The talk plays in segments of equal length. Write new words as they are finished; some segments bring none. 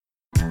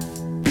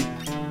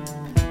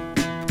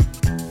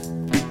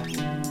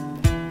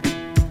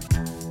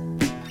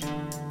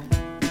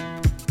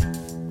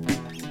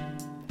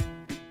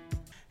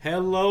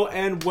Hello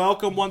and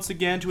welcome once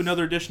again to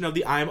another edition of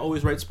the I Am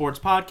Always Right Sports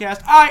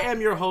Podcast. I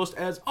am your host,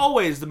 as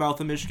always, the Mouth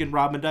of Michigan,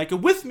 Rob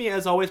Mendyka. With me,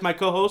 as always, my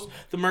co-host,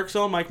 the Merc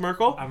Zone, Mike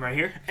Merkel. I'm right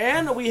here.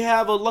 And we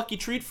have a lucky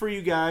treat for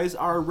you guys,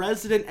 our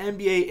resident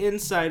NBA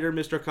insider,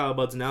 Mr. Kyle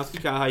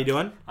Budzanowski. Kyle, how you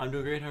doing? I'm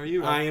doing great. How are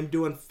you, Rob? I am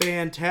doing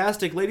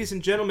fantastic. Ladies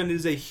and gentlemen, it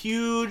is a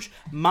huge,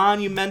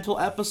 monumental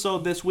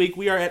episode this week.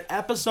 We are at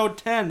episode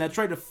 10. That's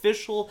right,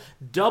 official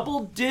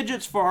double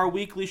digits for our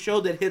weekly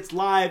show that hits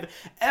live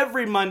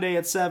every Monday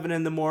at 7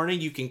 in the morning.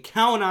 You can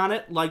count on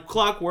it like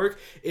clockwork.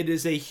 It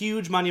is a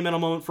huge monumental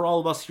moment for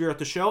all of us here at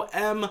the show.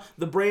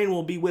 The Brain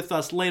will be with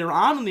us later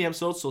on in the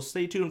episode, so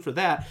stay tuned for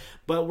that.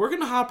 But we're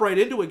going to hop right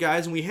into it,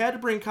 guys, and we had to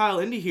bring Kyle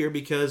into here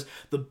because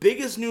the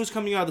biggest news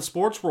coming out of the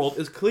sports world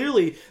is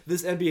clearly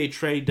this NBA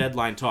trade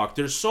deadline talk.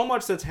 There's so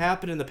much that's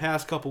happened in the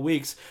past couple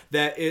weeks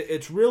that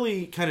it's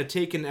really kind of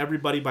taken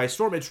everybody by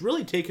storm. It's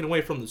really taken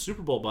away from the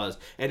Super Bowl buzz.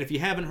 And if you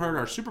haven't heard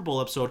our Super Bowl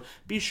episode,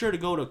 be sure to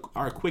go to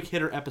our Quick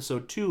Hitter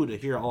episode 2 to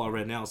hear all our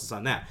analysis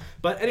on that.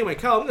 But anyway,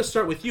 Kyle, I'm going to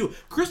start with you.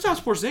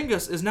 Kristaps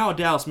Porzingis is now a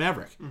Dallas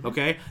Maverick,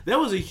 okay? That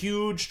was a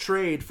huge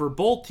trade for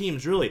both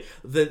teams, really.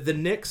 The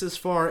Knicks, as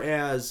far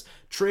as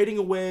trading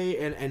away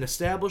and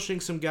establishing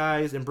some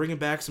guys and bringing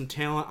back some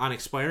talent on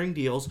expiring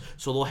deals,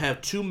 so they'll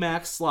have 2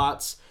 max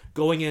slots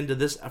going into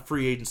this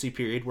free agency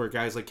period where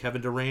guys like Kevin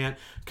Durant,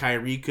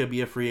 Kyrie could be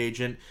a free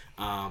agent.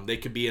 They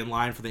could be in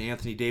line for the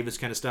Anthony Davis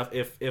kind of stuff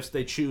if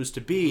they choose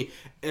to be.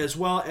 As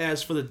well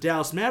as for the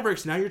Dallas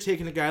Mavericks, now you're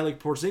taking a guy like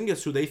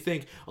Porzingis who they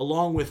think,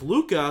 along with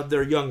Luka,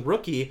 their young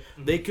rookie,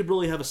 they could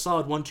really have a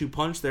solid 1-2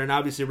 punch there. And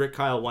obviously Rick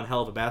Kyle, one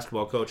hell of a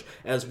basketball coach,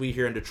 as we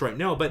here in Detroit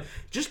know. But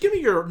just give me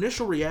your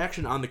initial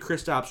reaction on the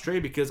Kristaps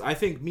trade, because I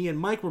think me and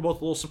Mike were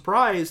both a little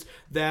surprised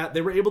that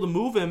they were able to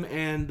move him,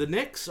 and the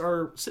Knicks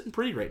are sitting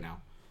pretty right now.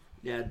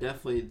 Yeah,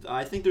 definitely.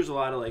 I think there's a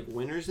lot of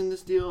winners in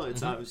this deal.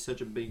 It's obviously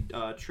such a big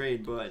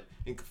trade, but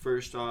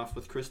first off,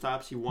 with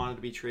Kristaps, he wanted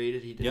to be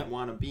traded. He didn't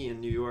want to be in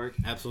New York.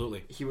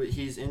 Absolutely.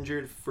 He's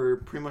injured for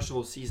pretty much the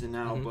whole season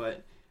now,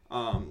 but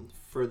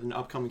for the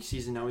upcoming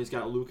season now, he's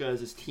got Luka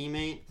as his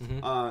teammate.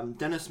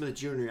 Dennis Smith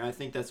Jr., I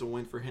think that's a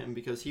win for him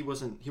because he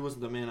wasn't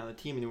the man on the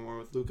team anymore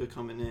with Luka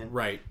coming in.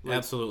 Right.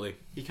 Absolutely.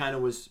 He kind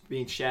of was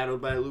being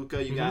shadowed by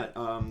Luka. You got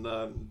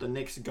the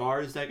Knicks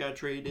guards that got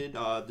traded,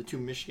 the 2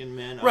 Michigan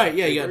men. Right,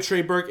 yeah, you got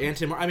Trey Burke and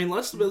Tim. I mean,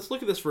 let's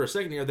look at this for a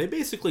second here. They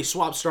basically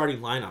swapped starting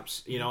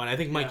lineups, and I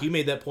think, Mike, you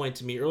made that point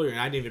to me earlier, and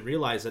I didn't even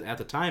realize it at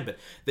the time, but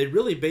they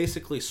really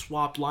basically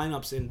swapped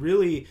lineups, and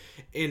really,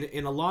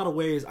 in a lot of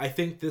ways, I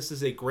think this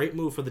is a great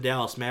move for the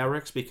Dallas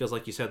Mavericks because,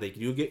 like you said, they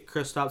do get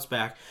Kristaps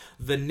back.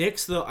 The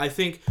Knicks, though, I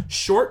think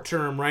short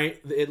term,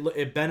 right,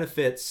 it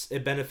benefits the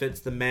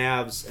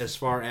Mavs as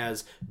far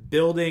as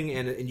building,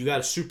 and you got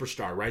a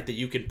superstar, right, that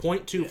you can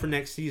point to for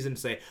next season and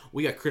say,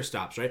 we got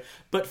Kristaps, right?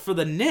 But for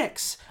the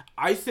Knicks,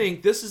 I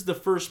think this is the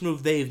first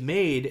move they've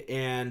made,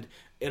 and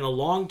in a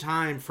long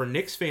time for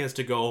Knicks fans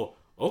to go,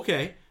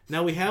 okay,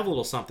 now we have a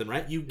little something,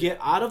 right? You get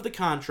out of the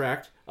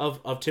contract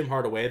of Tim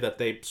Hardaway that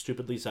they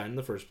stupidly signed in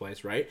the first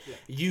place, right?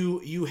 Yeah.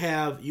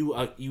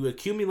 You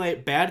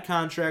accumulate bad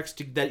contracts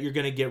that you're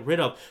going to get rid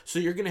of, so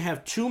you're going to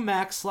have 2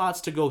 max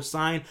slots to go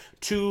sign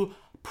 2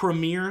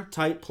 premier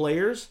type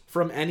players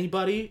from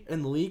anybody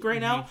in the league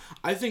right now.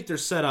 I think they're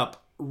set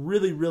up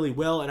really, really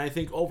well, and I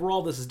think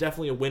overall this is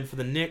definitely a win for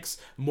the Knicks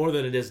more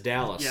than it is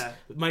Dallas. Yeah.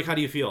 Mike, how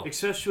do you feel?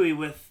 Especially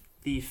with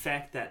the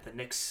fact that the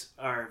Knicks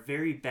are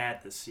very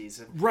bad this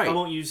season. Right. I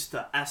won't use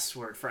the S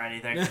word for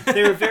anything.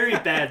 They're very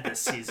bad this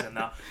season,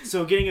 though.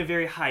 So getting a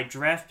very high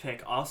draft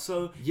pick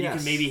also, you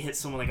can maybe hit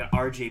someone like an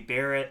R.J.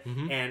 Barrett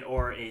and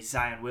or a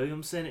Zion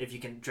Williamson if you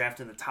can draft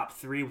in the top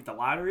 3 with the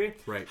lottery.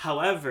 Right.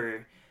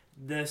 However,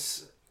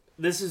 this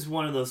is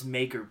one of those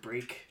make or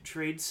break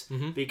trades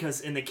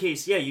because in the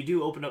case, you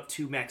do open up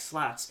 2 max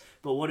slots,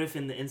 but what if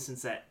in the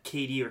instance that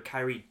KD or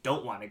Kyrie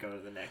don't want to go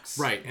to the Knicks?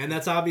 Right, and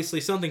that's obviously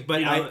something,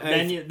 but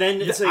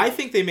I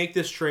think they make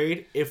this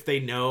trade if they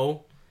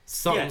know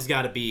something's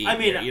got to be. I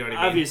mean, here, you know what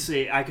I mean?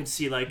 Obviously, I could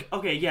see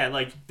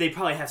they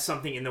probably have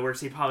something in the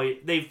works.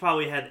 They've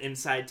probably had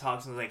inside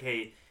talks and like,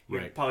 hey,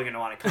 you're probably going to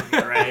want to come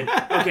here,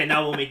 right? Okay,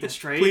 now we'll make this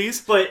trade.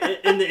 Please. But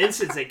in the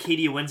instance that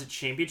KD wins a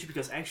championship,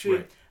 because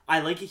actually,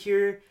 I like it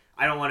here,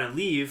 I don't want to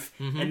leave.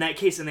 In that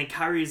case, and then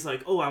Kyrie's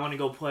like, oh, I want to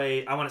go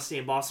play, I want to stay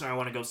in Boston, or I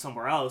want to go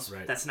somewhere else.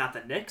 Right. That's not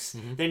the Knicks.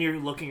 Then you're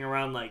looking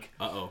around like,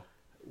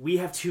 we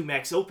have 2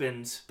 max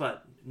opens,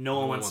 but no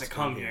one wants to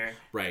come here.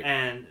 Right.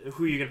 And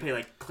who are you going to pay,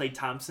 like Klay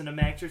Thompson a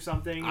max or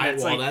something?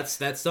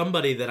 That's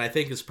somebody that I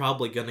think is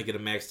probably going to get a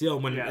max deal.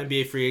 When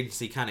NBA free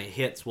agency kind of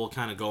hits, we'll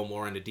kind of go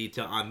more into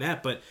detail on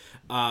that. But,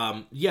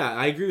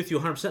 I agree with you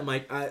 100%,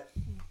 Mike.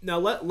 Now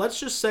let's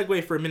just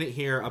segue for a minute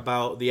here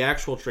about the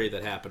actual trade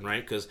that happened,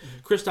 right? Because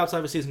Kristaps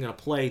obviously isn't going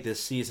to play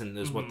this season,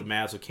 is what the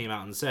Mavs have came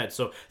out and said.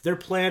 So they're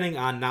planning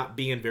on not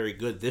being very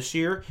good this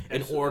year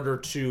in order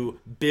to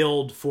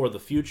build for the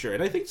future.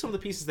 And I think some of the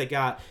pieces they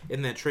got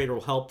in that trade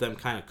will help them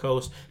kind of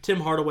coast.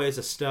 Tim Hardaway is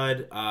a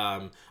stud.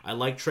 I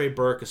like Trey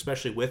Burke,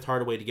 especially with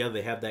Hardaway together.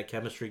 They have that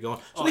chemistry going.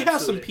 So they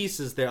have some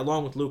pieces there,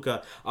 along with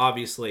Luka,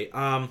 obviously.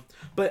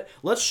 But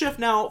let's shift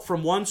now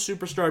from one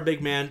superstar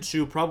big man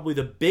to probably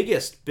the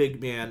biggest big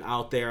man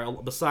out there,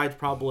 besides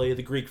probably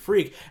the Greek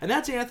Freak, and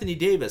that's Anthony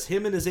Davis.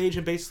 Him and his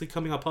agent basically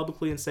coming out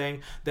publicly and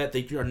saying that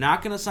they are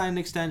not going to sign an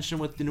extension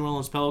with the New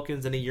Orleans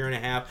Pelicans in a year and a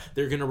half.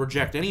 They're going to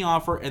reject any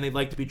offer, and they'd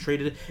like to be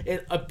traded.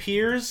 It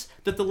appears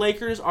that the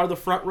Lakers are the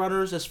front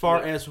runners as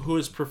far as who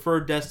is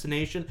preferred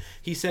destination.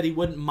 He said he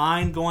wouldn't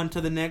mind going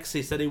to the Knicks.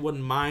 He said he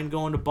wouldn't mind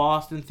going to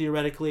Boston,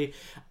 theoretically.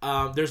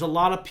 There's a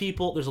lot of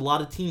people, there's a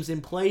lot of teams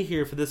in play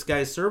here for this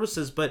guy's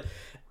services, but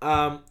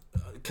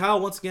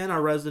Kyle, once again,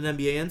 our resident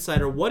NBA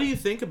insider, what do you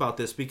think about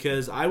this?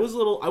 Because I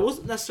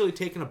wasn't necessarily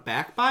taken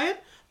aback by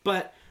it,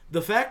 but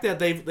the fact that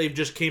they've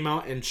just came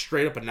out and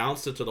straight up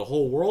announced it to the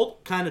whole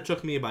world kind of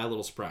took me by a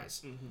little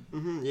surprise.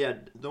 Yeah,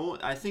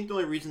 I think the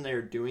only reason they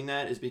are doing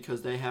that is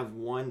because they have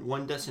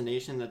one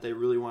destination that they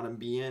really want to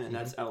be in, and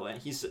that's LA.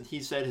 He said,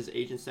 his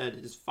agent said,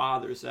 his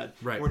father said,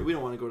 right. We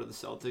don't want to go to the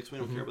Celtics. We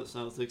don't care about the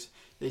Celtics.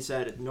 They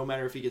said no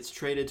matter if he gets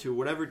traded to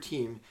whatever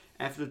team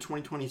after the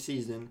 2020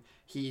 season,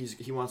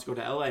 he wants to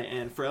go to LA.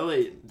 And for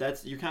LA,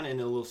 you're kind of in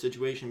a little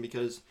situation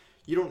because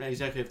you don't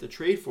exactly have to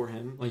trade for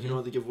him. Like, you don't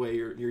have to give away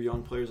your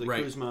young players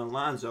like Kuzma and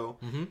Lonzo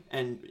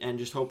and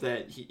just hope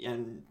that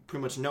and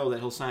pretty much know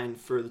that he'll sign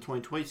for the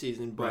 2020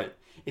 season. But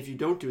if you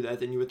don't do that,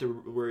 then you have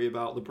to worry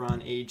about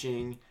LeBron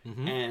aging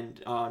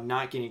and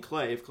not getting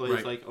Clay. If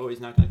Clay's like, oh,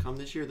 he's not going to come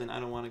this year, then I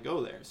don't want to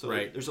go there. So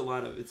there's a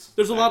lot of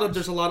there's a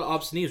lot of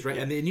ups and needs, right?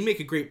 Yeah. And then you make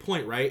a great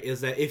point, right?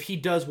 Is that if he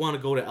does want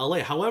to go to LA,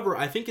 however,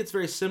 I think it's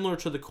very similar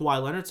to the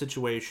Kawhi Leonard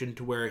situation,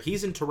 to where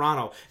he's in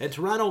Toronto, and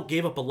Toronto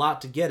gave up a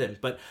lot to get him,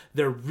 but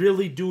they're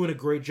really doing a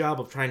great job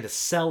of trying to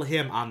sell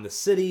him on the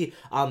city,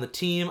 on the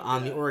team,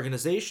 on the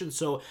organization.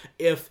 So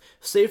if,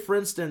 say for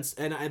instance,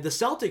 and the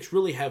Celtics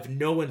really have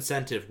no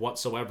incentive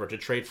whatsoever to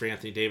trade for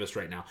Anthony Davis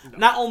right now. No.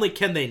 Not only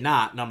can they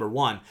not, number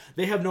one,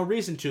 they have no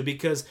reason to,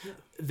 because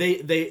they're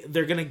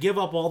going to give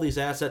up all these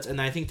assets,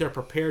 and I think they're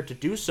prepared to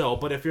do so.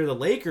 But if you're the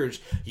Lakers,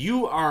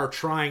 you are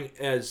trying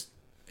as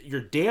your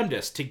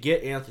damnedest to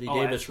get Anthony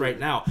Davis right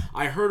now.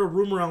 I heard a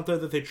rumor out there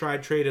that they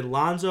tried trading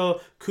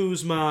Lonzo,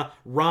 Kuzma,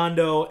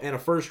 Rondo, and a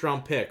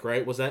first-round pick,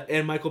 right? Was that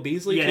and Michael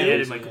Beasley?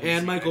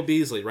 Yeah, Michael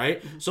Beasley,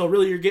 right? So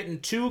really, you're getting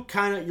two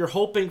you're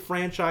hoping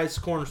franchise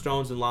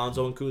cornerstones in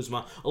Lonzo and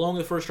Kuzma, along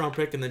with a first-round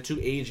pick, and then two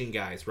aging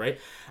guys, right?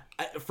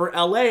 For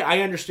LA, I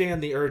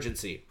understand the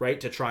urgency,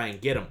 right, to try and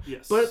get them.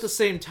 Yes. But at the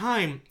same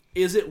time,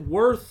 is it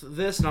worth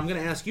this? And I'm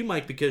going to ask you,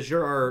 Mike, because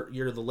you're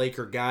the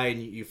Laker guy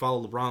and you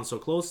follow LeBron so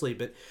closely.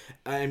 But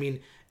I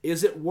mean,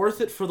 is it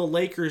worth it for the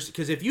Lakers?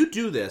 Because if you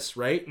do this,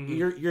 right,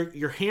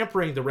 you're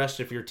hampering the rest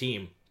of your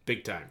team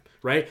big time,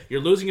 right?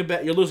 You're losing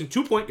You're losing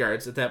 2 point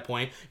guards at that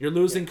point. You're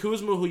losing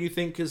Kuzma, who you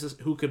think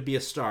who could be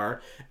a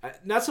star.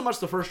 Not so much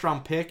the first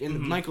round pick,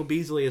 and Michael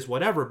Beasley is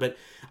whatever. But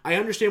I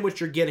understand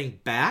what you're getting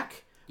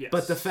back. Yes.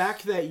 But the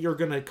fact that you're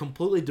going to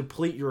completely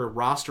deplete your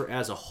roster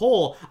as a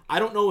whole, I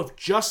don't know if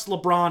just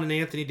LeBron and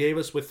Anthony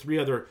Davis with three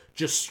other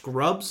just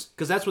scrubs,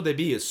 because that's what they'd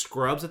be, is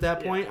scrubs at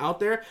that point out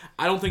there.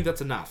 I don't think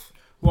that's enough.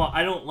 Well,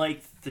 I don't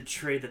like the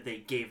trade that they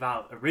gave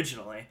out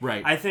originally.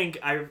 Right. I think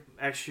I'm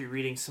actually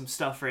reading some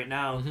stuff right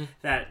now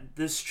that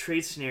this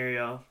trade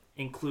scenario,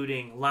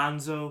 including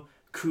Lonzo,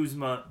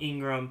 Kuzma,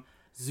 Ingram,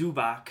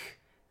 Zubac,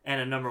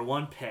 and a number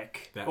 1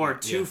 pick,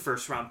 two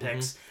first-round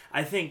picks,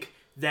 I think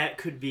that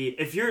could be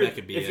if you're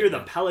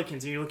the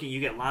Pelicans and you're looking, you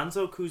get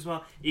Lonzo,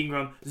 Kuzma,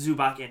 Ingram,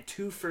 Zubac, and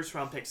 2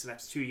 first-round picks the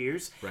next 2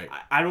 years. Right.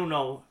 I don't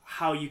know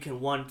how you can,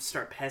 one,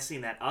 start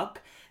passing that up,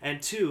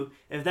 and two,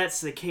 if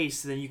that's the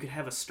case, then you could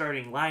have a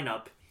starting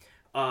lineup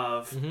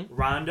of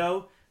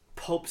Rondo,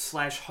 Pope /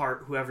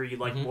 Hart, whoever you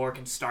like more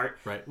can start.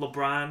 Right.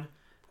 LeBron,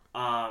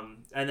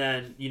 and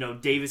then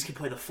Davis can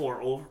play the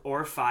 4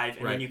 or 5,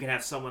 and then you can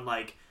have someone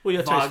like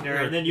Wagner,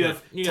 and then you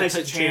have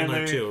Tyson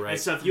Chandler too, right? And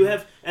stuff.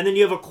 And then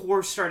you have a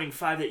core starting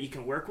 5 that you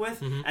can work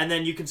with, and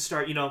then you can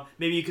start.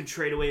 Maybe you can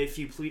trade away a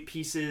few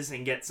pieces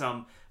and get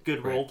some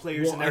good role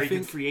players in there. You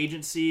can free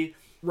agency.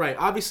 Right.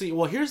 Obviously,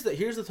 well, here's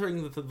the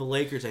thing that the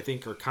Lakers, I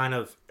think, are kind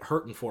of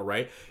hurting for,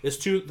 right, is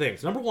 2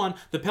 things. Number one,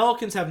 the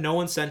Pelicans have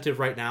no incentive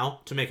right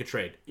now to make a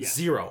trade. Yeah,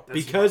 0.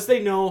 Because they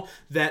know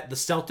that the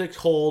Celtics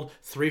hold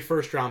 3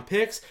 first-round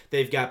picks.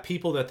 They've got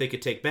people that they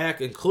could take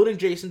back, including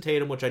Jason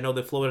Tatum, which I know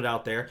they floated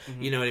out there.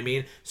 You know what I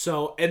mean?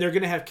 So, and they're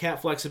going to have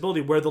cap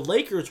flexibility, where the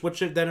Lakers, which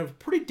have done a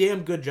pretty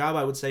damn good job,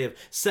 I would say, of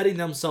setting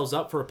themselves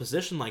up for a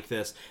position like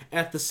this.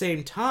 At the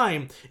same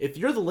time, if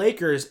you're the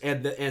Lakers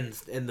and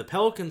the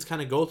Pelicans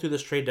kind of go through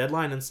this trade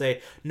deadline and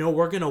say, no,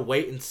 we're going to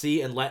wait and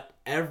see and let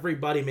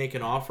everybody make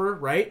an offer,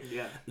 right?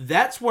 Yeah.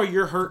 That's where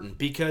you're hurting,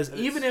 because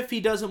even if he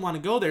doesn't want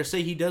to go there,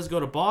 say he does go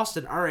to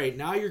Boston, all right,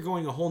 now you're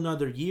going a whole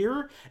nother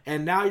year,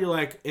 and now you're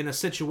like in a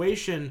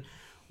situation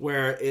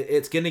where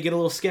it's going to get a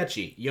little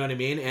sketchy, you know what I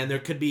mean? And there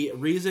could be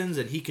reasons,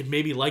 and he could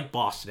maybe like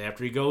Boston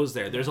after he goes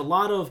there. There's a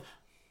lot of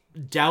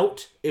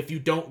doubt if you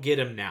don't get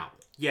him now.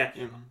 Yeah.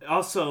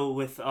 Also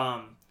with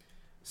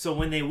so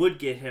when they would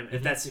get him,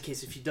 if that's the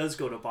case, if he does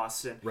go to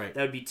Boston, right,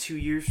 that would be 2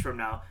 years from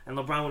now, and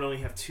LeBron would only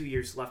have 2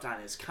 years left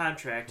on his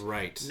contract.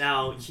 Right.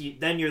 Now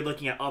then you're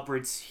looking at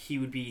upwards. He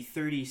would be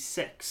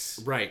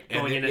 36. Right.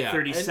 Going in at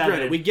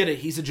 37. And we get it.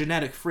 He's a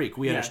genetic freak.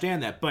 We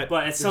understand that. But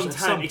at some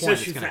time,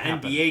 especially for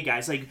NBA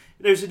guys, like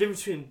there's a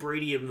difference between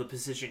Brady and the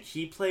position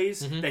he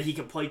plays that he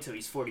can play till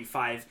he's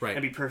 45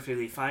 and be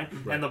perfectly fine,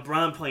 and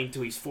LeBron playing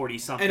till he's 40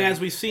 something. And as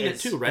we've seen it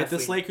too, right?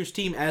 This Lakers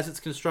team, as it's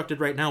constructed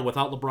right now,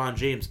 without LeBron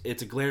James,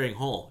 it's a glaring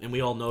hole. And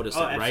we all notice it,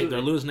 right? Absolutely.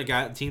 They're losing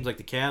to teams like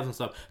the Cavs and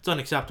stuff. It's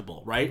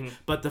unacceptable, right?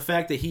 But the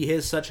fact that he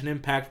has such an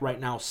impact right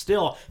now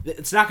still,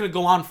 it's not going to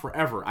go on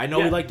forever. I know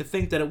we like to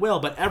think that it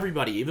will, but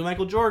everybody, even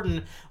Michael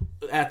Jordan,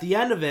 at the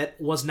end of it,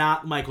 was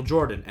not Michael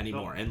Jordan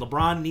anymore. And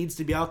LeBron needs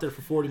to be out there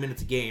for 40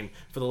 minutes a game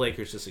for the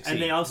Lakers to succeed.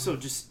 And they also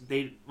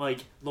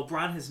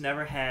LeBron has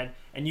never had,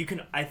 and you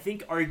can, I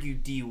think, argue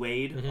D.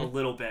 Wade a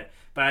little bit,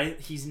 but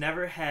he's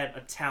never had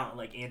a talent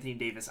like Anthony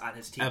Davis on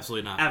his team.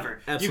 Absolutely not.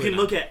 Ever. Absolutely you can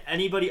not. look at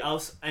anybody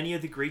else, any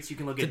of the greats. You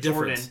can look at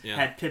Jordan,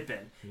 had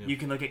Pippen. Yeah. You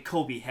can look at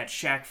Kobe, had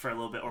Shaq for a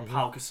little bit, or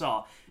Pau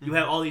Gasol. You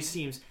have all these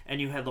teams,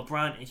 and you had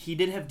LeBron, and he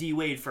did have D.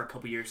 Wade for a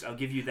couple years. I'll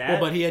give you that. Well,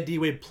 but he had D.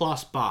 Wade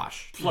plus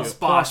Bosh. Plus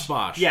Bosh.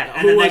 Yeah,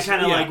 and then that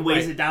kind of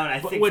weighs it down. I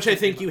think, which I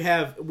think you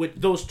have with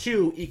those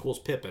two equals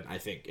Pippen. I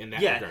think in that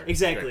regard.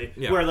 Exactly. Right.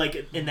 Yeah. Where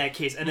in that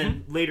case, and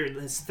then later in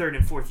his third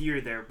and fourth year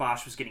there,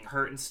 Bosh was getting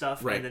hurt and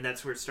stuff, and then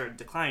that's where it started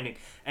declining.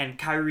 And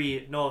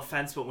Kyrie, no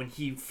offense, but when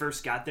he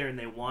first got there and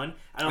they won,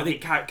 I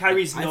think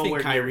Kyrie's nowhere. I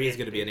think Kyrie is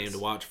going to be a name to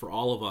watch for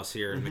all of us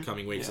here in the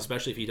coming weeks,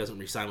 especially if he doesn't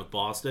re-sign with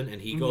Boston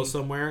and he goes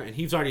somewhere. And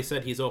he's already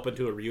said he's open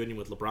to a reunion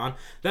with LeBron.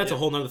 That's a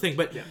whole nother thing.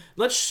 But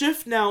let's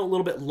shift now a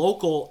little bit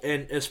local,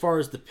 and as far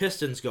as the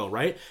Pistons go,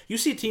 right? You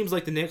see teams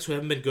like the Knicks who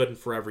haven't been good in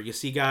forever. You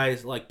see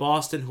guys like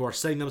Boston who are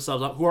setting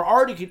themselves up, who are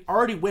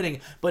already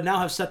winning, but now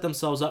have set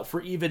themselves up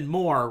for even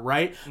more,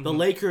 right? The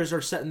Lakers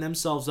are setting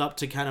themselves up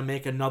to kind of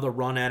make another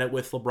run at it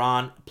with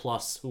LeBron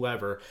plus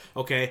whoever,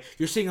 okay?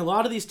 You're seeing a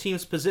lot of these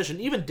teams position,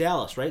 even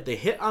Dallas, right? They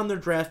hit on their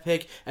draft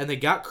pick, and they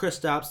got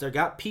Kristaps, they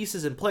got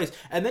pieces in place,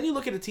 and then you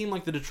look at a team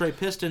like the Detroit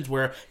Pistons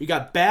where you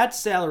got bad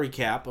salary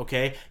cap,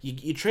 okay?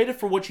 You traded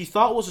for what you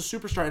thought was a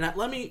superstar, and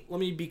let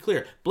me be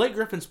clear. Blake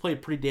Griffin's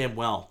played pretty damn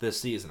well this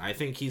season. I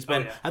think he's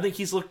been, I think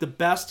he's looked the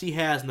best he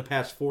has in the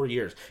past 4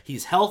 years.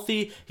 He's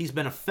healthy, he's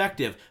been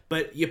effective,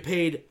 but you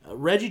paid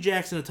Reggie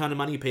Jackson a ton of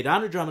money, you paid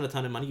Andre Drummond a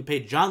ton of money, you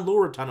paid John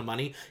Lure a ton of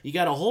money, you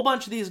got a whole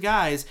bunch of these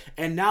guys,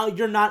 and now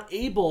you're not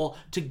able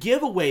to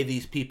give away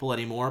these people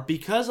anymore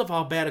because of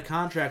how bad a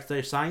contract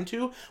they're signed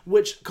to,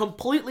 which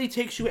completely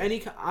takes you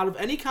out of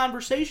any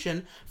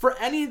conversation for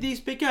any of these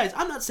big guys.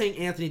 I'm not saying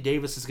Anthony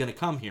Davis is going to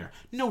come here,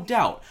 no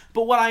doubt,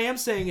 but what I am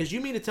saying is,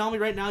 you mean to tell me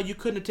right now you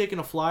couldn't have taken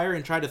a flyer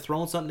and tried to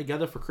throw something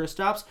together for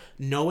Kristaps,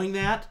 knowing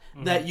that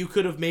you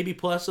could have maybe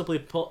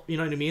possibly, you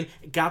know what I mean,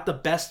 got the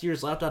best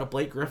years left out of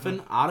Blake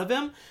Griffin out of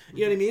him,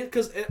 you know what I mean?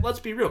 Because let's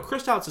be real,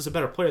 Kristaps is a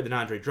better player than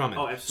Andre Drummond.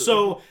 Oh, absolutely.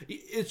 So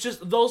it's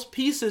just those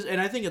pieces,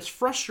 and I think it's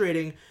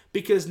frustrating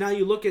because now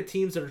you look at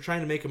teams that are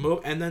trying to make a move,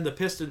 and then the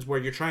Pistons where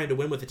you're trying to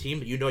win with a team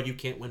that you know you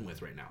can't win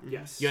with right now.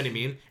 Yes. You know what I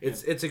mean?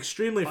 It's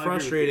extremely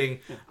frustrating.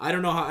 I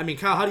don't know how, I mean,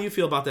 Kyle, how do you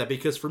feel about that?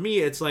 Because for me,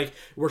 it's like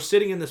we're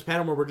sitting in this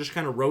pattern where we're just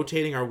kind of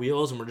rotating our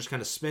wheels and we're just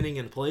kind of spinning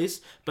in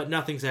place, but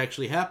nothing's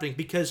actually happening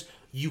because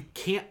you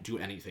can't do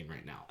anything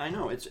right now. I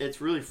know,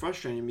 it's really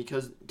frustrating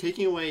because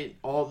taking away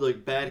all the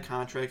bad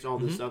contracts, all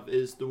this stuff,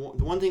 is the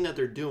one thing that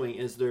they're doing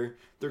is they're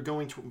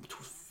going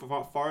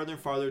farther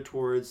and farther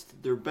towards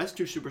their best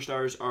two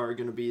superstars are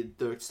going to be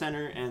the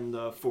center and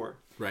the four.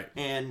 Right.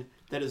 And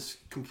that is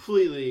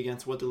completely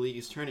against what the league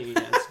is turning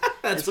against.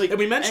 It's like, and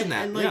we mentioned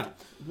that. And like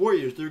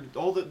Warriors, they're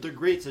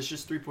greats. It's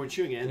just 3-point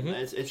shooting, and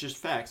it's just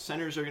facts.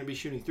 Centers are going to be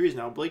shooting threes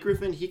now. Blake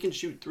Griffin, he can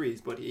shoot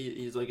threes, but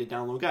he's like a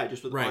down low guy,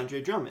 just with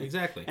Andre Drummond.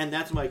 Exactly. And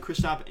that's why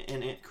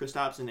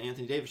Kristaps and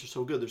Anthony Davis are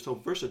so good. They're so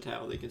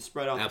versatile. They can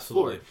spread out the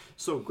floor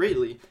so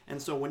greatly. And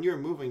so when you're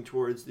moving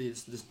towards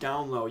this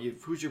down low,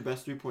 who's your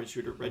best 3-point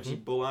shooter? Reggie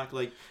Bullock,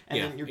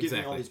 then you're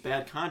giving all these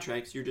bad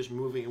contracts. You're just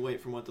moving away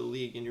from what the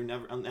league, and you're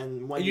never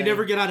you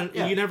never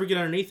get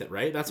underneath it,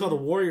 right? That's how the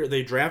Warriors,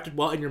 they drafted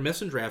well, and you're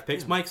missing draft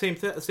picks. Mike, same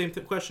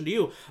question to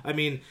you. I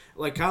mean,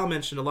 like Kyle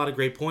mentioned, a lot of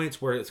great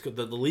points where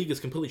the league is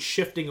completely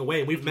shifting away,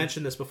 and we've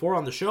mentioned this before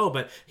on the show,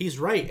 but he's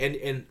right,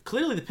 and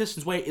clearly the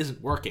Pistons way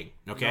isn't working.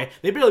 Okay,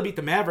 they barely beat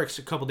the Mavericks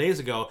a couple days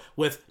ago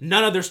with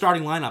none of their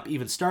starting lineup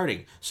even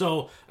starting.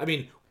 So I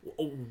mean,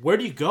 where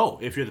do you go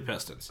if you're the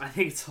Pistons? I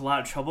think it's a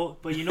lot of trouble,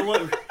 but you know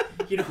what?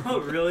 You know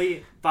what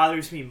really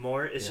bothers me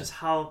more is just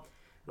how,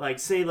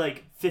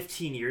 say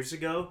 15 years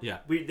ago,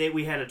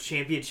 we had a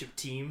championship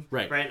team,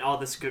 right? And all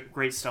this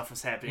great stuff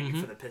was happening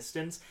for the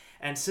Pistons,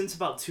 And since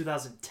about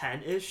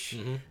 2010-ish,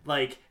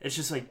 like, it's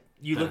just like,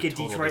 you look at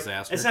Detroit.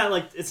 Disaster.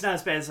 It's not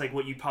as bad as like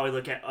what you probably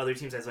look at other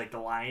teams as like the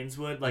Lions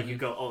would. Like you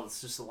go, oh,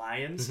 it's just the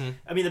Lions.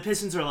 I mean, the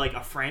Pistons are like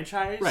a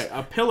franchise, right?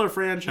 A pillar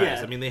franchise.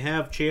 Yeah. I mean, they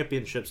have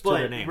championships but to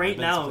their name. Right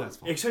now,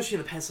 especially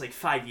in the past like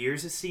 5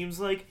 years, it seems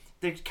like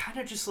they're kind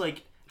of just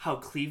like how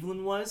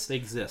Cleveland was. They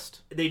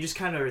exist. They just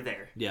kind of are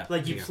there. Yeah.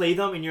 Like you play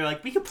them and you're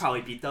like, we could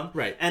probably beat them.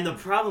 Right. And the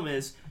problem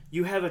is,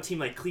 you have a team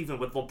like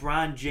Cleveland with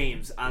LeBron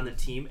James on the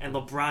team, and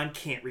LeBron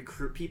can't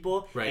recruit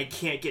people and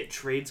can't get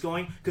trades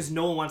going because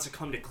no one wants to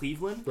come to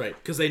Cleveland. Right,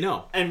 because they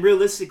know. And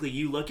realistically,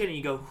 you look at it and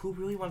you go, who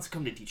really wants to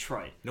come to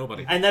Detroit?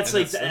 Nobody. And that's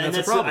that's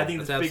a problem. I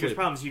think the biggest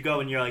problem is you go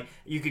and you're like,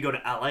 you could go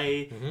to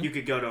LA, you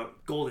could go to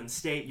Golden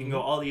State, you can go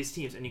all these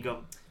teams, and you go,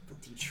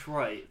 but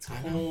Detroit, it's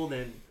cold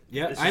and...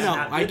 Yeah, I know.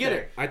 I get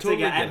it. I totally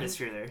get it.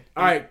 Atmosphere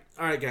there.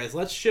 All right, guys.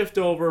 Let's shift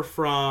over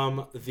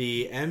from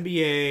the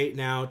NBA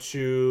now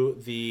to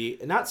the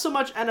not so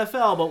much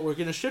NFL, but we're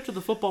going to shift to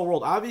the football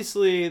world.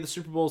 Obviously, the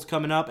Super Bowl is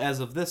coming up.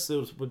 As of this,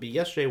 it would be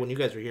yesterday when you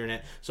guys are hearing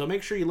it. So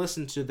make sure you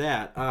listen to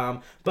that.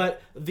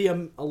 But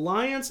the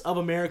Alliance of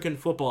American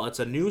Football, it's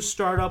a new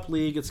startup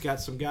league. It's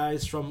got some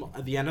guys from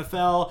the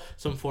NFL,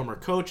 some former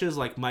coaches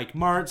like Mike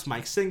Martz,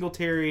 Mike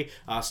Singletary,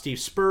 Steve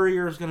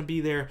Spurrier is going to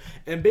be there.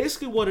 And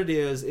basically, what it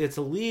is, it's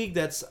a league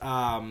that's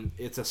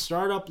it's a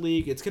startup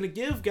league. It's going to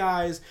give guys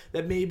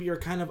that maybe are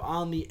kind of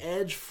on the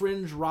edge,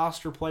 fringe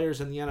roster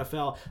players in the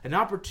NFL an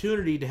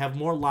opportunity to have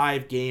more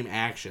live game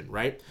action,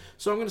 right?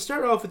 So I'm going to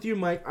start off with you,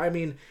 Mike. I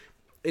mean,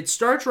 it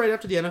starts right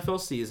after the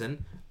NFL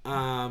season.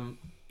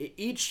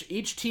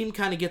 Each team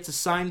kind of gets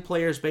assigned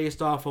players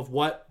based off of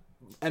what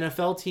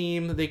NFL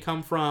team they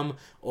come from,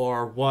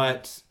 or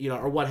what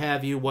or what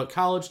have you, what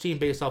college team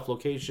based off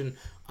location.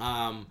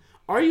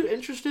 Are you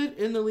interested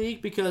in the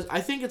league? Because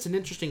I think it's an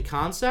interesting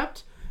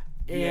concept.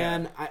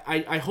 And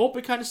I hope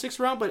it kind of sticks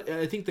around, but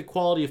I think the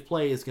quality of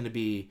play is going to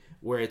be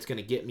where it's going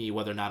to get me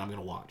whether or not I'm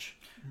going to watch.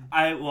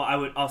 I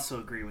would also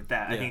agree with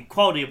that. Yeah. I think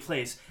quality of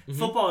plays.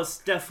 Football is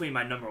definitely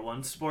my number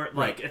one sport.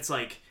 Like it's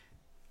like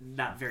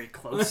not very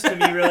close to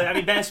me really. I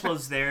mean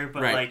basketball's there,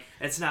 but like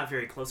it's not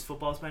very close.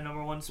 Football is my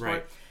number one sport.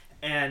 Right.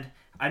 And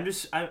I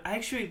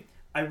think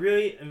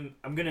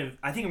I'm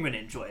gonna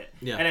enjoy it.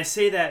 Yeah. And I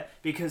say that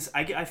because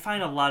I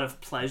find a lot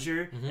of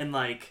pleasure in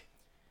like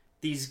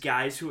these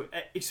guys who,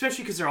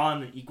 especially because they're all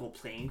on an equal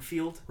playing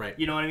field. Right.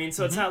 You know what I mean?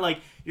 So it's not like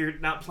you're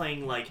not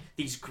playing like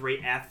these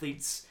great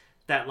athletes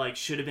that like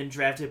should have been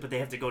drafted, but they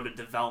have to go to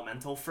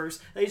developmental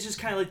first. It's just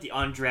kind of like the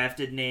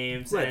undrafted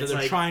names. Right. And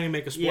they're trying to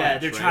make a splash. Yeah,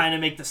 they're trying to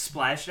make the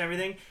splash and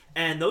everything.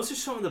 And those are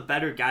some of the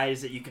better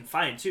guys that you can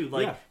find too.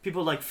 Like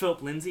people like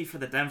Philip Lindsay for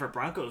the Denver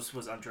Broncos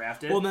was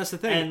undrafted. Well, and that's the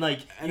thing. And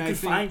like you can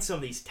find some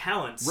of these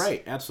talents,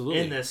 right?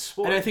 Absolutely. In this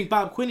sport. And I think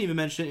Bob Quinn even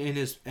mentioned in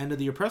his end of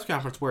the year press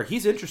conference where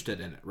he's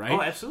interested in it, right?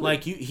 Oh, absolutely.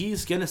 Like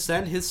he's gonna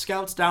send his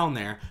scouts down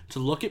there to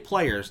look at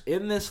players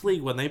in this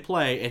league when they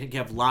play and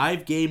have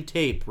live game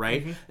tape,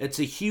 right? It's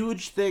a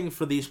huge thing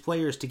for these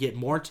players to get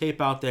more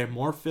tape out there,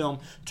 more film,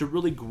 to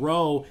really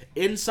grow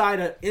inside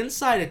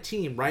a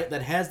team, right?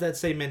 That has that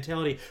same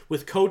mentality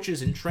with coaches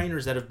and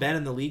trainers that have been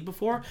in the league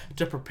before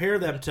to prepare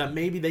them to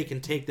maybe they can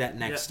take that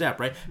next step,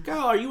 right?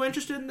 Kyle, are you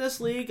interested in this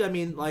league? I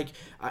mean, like,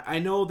 I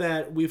know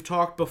that we've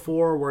talked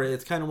before where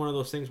it's kind of one of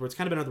those things where it's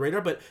kind of been on the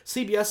radar, but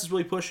CBS is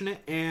really pushing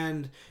it,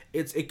 and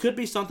it could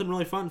be something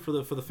really fun for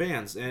the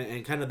fans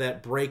and kind of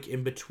that break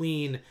in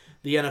between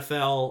the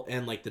NFL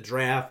and like the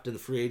draft and the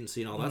free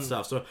agency and all that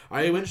stuff. So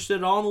are you interested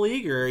at all in the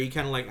league, or are you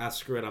kind of like,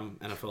 screw it, I'm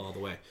NFL all the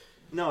way?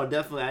 No,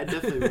 definitely. I'd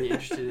definitely be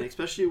interested in it,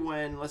 especially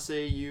when, let's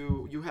say,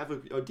 you have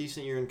a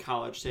decent year in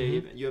college.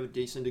 Say you have a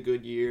decent to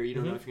good year. You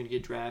don't know if you're going to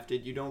get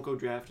drafted. You don't go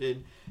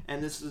drafted,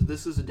 and this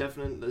is a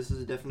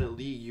definite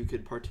league you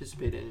could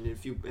participate in.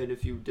 And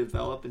if you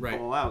develop and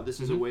ball out, this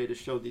is a way to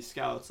show these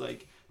scouts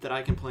like that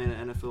I can play in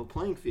an NFL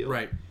playing field.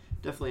 Right.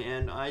 Definitely,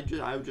 and I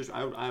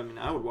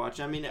would watch.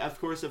 I mean, of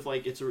course, if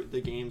like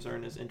the games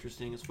aren't as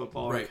interesting as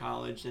football or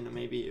college, then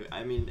maybe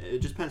it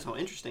just depends how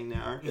interesting they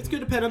are. It's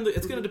going to depend on the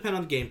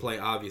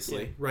gameplay,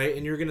 obviously, right?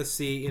 And you're going to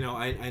see,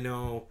 I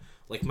know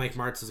like Mike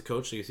Martz is a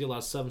coach, so you see a lot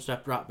of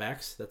 7-step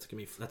dropbacks.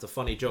 That's a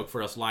funny joke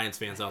for us Lions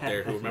fans out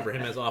there who remember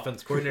him as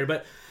offense coordinator.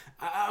 But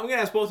I'm going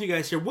to ask both of you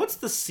guys here, what's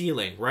the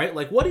ceiling, right?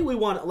 Like, what do we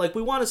want? Like,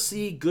 we want to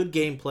see good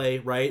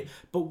gameplay, right?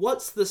 But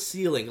what's the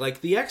ceiling?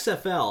 Like, the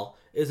XFL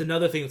is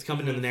another thing that's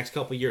coming in the next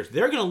couple of years.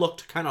 They're going to look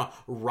to kind of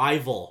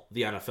rival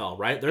the NFL,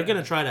 right? They're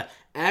going to try to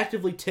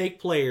actively take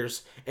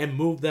players and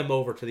move them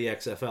over to the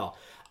XFL.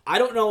 I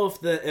don't know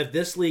if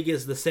this league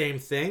is the same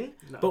thing,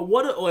 but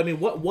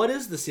what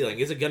is the ceiling?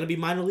 Is it going to be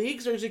minor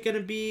leagues, or is it going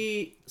to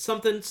be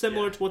something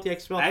similar to what the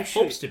XFL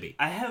hopes to be?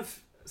 I have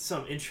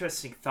some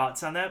interesting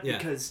thoughts on that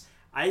because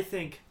I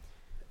think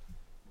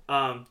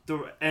and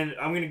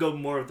I'm going to go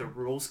more of the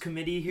rules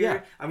committee here.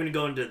 Yeah. I'm going to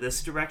go into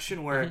this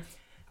direction where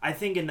I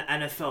think in the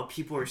NFL,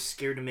 people are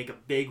scared to make a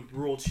big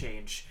rule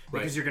change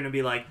because you're going to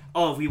be like,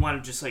 oh, if we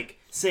want to just like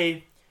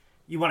say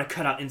you want to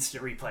cut out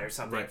instant replay or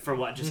something Right. for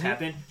what just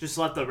happened. Just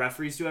let the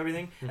referees do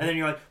everything. And then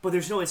you're like, but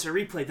there's no instant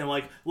replay. Then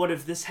like, what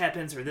if this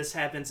happens or this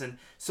happens? And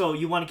so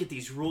you want to get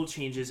these rule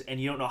changes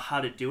and you don't know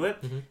how to do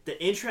it. The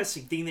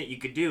interesting thing that you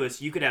could do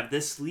is you could have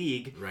this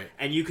league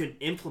and you could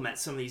implement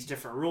some of these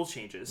different rule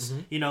changes.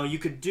 You know, you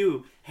could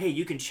do, hey,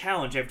 you can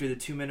challenge after the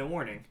 2-minute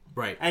warning.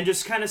 Right. And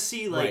just kind of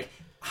see like,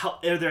 how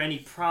are there any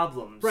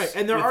problems? Right,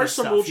 and there with are this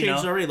some stuff, rule you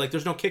changes know? already. Like,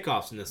 there's no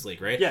kickoffs in this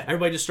league, right? Yeah.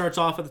 Everybody just starts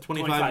off at the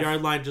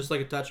 25-yard line, just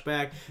like a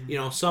touchback. You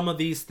know, some of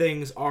these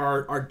things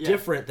are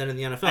different than in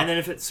the NFL. And then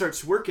if it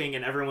starts working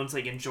and everyone's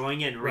like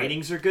enjoying it and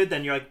ratings are good,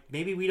 then you're like,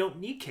 maybe we don't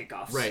need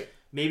kickoffs. Right.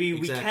 Maybe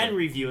we can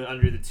review it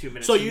under the 2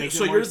 minutes.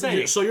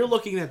 So you're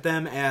looking at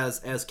them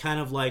as kind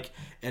of like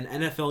an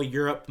NFL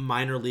Europe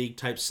minor league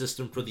type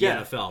system for the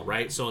NFL,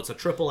 right? So it's a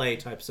AAA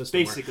type system.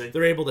 Basically, where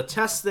they're able to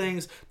test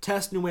things,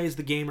 test new ways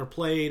the game are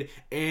played,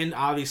 and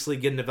obviously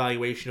get an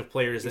evaluation of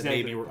players that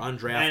maybe were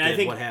undrafted. And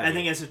I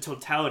think as a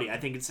totality, I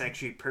think it's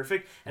actually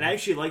perfect. And I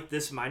actually like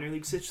this minor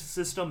league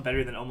system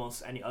better than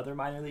almost any other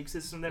minor league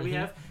system that we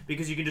have,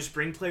 because you can just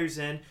bring players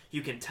in,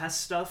 you can test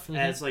stuff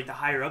as like the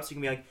higher ups. You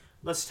can be like,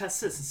 let's test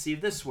this and see if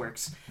this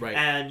works. Right.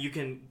 And you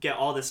can get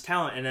all this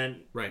talent, and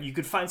then you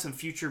could find some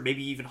future,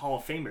 maybe even Hall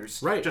of Famers.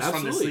 Just Absolutely.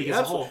 from this league as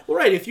a whole. Well,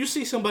 right. If you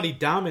see somebody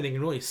dominating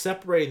and really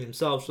separating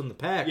themselves from the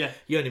pack, you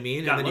know what I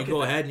mean? And then you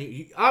go ahead and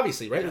you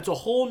obviously, right? It's a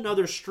whole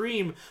nother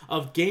stream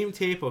of game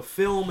tape, of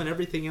film, and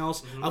everything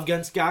else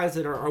against guys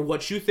that are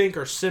what you think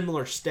are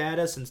similar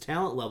status and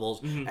talent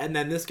levels, and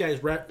then this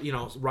guy's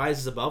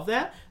rises above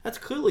that. That's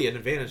clearly an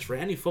advantage for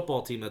any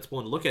football team that's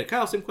willing to look at it.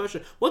 Kyle, same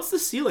question. What's the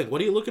ceiling? What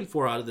are you looking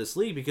for out of this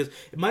league? Because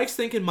Mike's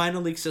thinking minor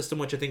league system,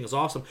 which I think is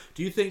awesome.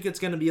 Do you think it's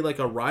going to be like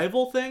a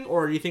rival thing,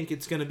 or do you think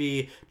it's going to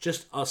be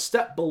just a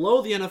step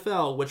below the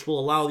NFL, which will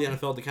allow the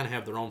NFL to kind of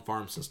have their own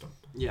farm system?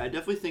 Yeah, I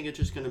definitely think it's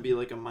just going to be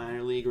like a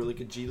minor league or like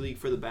a G League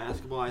for the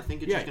basketball. I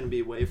think it's just going to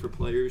be a way for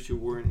players who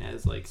weren't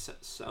as like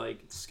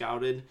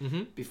scouted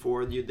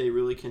before they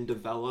really can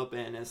develop,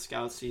 and as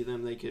scouts see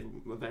them, they could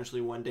eventually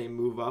one day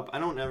move up. I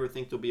don't ever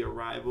think there'll be a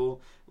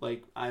rival.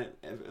 Like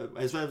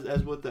as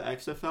with the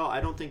XFL,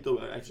 I don't think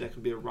there'll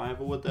exactly be a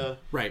rival with the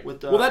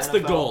Well, that's NFL. The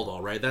goal,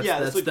 though, right? That's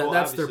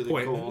their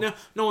point. Goal.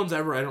 No one's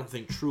ever, I don't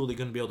think, truly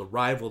going to be able to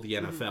rival the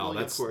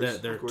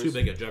NFL. They're too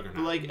big a juggernaut.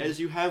 But like as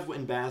you have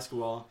in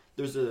basketball,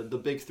 there's the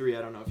big three.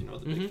 I don't know if you know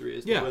what the big three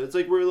is. Yeah. But it's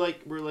like we're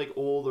like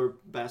older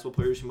basketball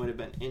players who might have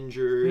been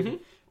injured.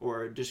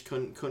 Or just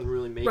couldn't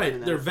really make it in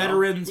the they're NFL.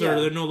 veterans,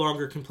 or they're no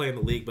longer can play in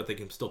the league, but they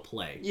can still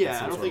play.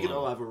 Yeah, I don't think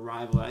it'll have a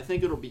rival. I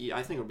think it'll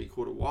be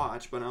cool to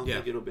watch, but I don't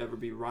think it'll ever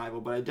be rival.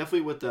 But I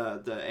definitely with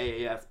the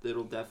AAF,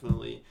 it'll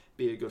definitely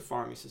be a good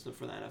farming system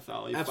for the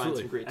NFL. You find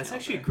some great. That's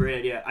actually a great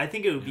idea. I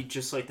think it would be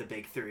just like the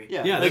big three.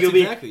 Yeah, like it'll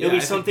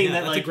be something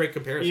that that's a great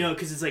comparison. You know,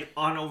 because it's like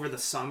on over the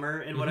summer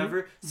and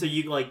whatever. So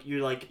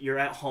you're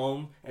at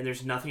home and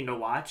there's nothing to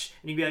watch,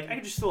 and you'd be like, I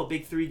could just throw a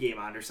big three game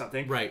on or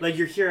something. Right. Like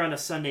you're here on a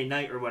Sunday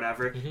night or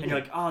whatever, and you're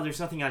like, oh, there's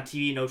nothing on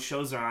TV, no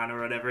shows are on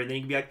or whatever, and then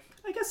you can be like,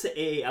 I guess the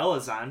AAL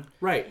is on.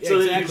 Right, so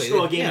then you just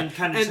throw a game and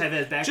kind of just have it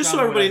as background. Just so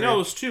everybody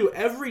knows, too,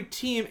 every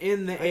team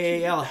in the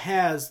AAL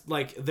has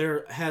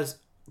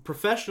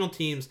professional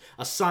teams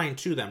assigned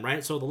to them,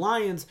 right? So the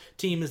Lions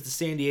team is the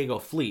San Diego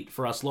Fleet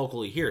for us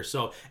locally here.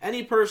 So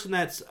any person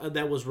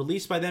that was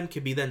released by them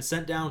can be then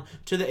sent down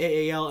to the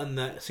AAL, and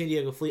the San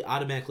Diego Fleet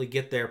automatically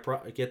get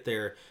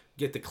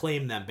to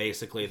claim them.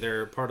 Basically,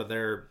 they're part of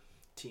their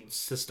team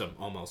system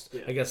almost.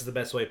 I guess is the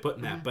best way of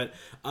putting that. But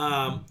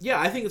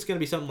I think it's going to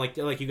be something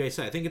like you guys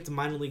said. I think it's a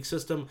minor league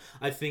system.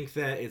 I think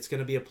that it's going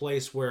to be a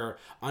place where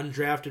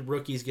undrafted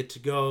rookies get to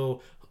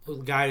go.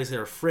 Guys that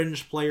are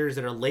fringe players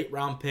that are late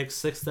round picks,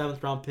 6th,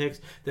 7th round picks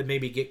that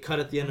maybe get cut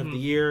at the end of the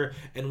year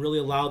and really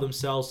allow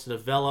themselves to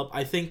develop.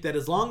 I think that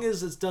as long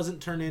as it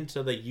doesn't turn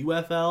into the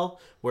UFL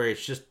where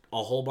it's just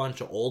a whole bunch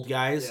of old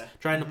guys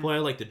trying to play,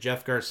 like the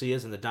Jeff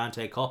Garcias and the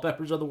Dante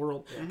Culpeppers of the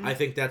world, I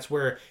think that's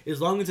where,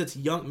 as long as it's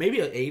young,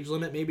 maybe an age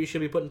limit maybe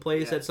should be put in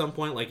place at some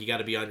point, like you got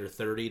to be under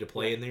 30 to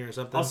play in there or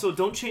something. Also,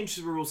 don't change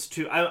the rules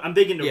too. I'm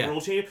big into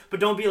rule change, but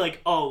don't be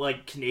like,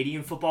 like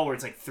Canadian football where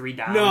it's like 3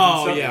 downs.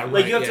 No, and stuff.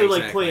 Like you have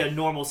to play a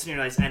normal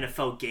standardized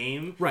NFL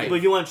game, right? But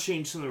if you want to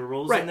change some of the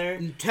rules in there,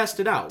 test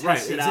it out,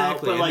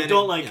 exactly. But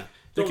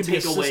don't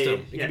take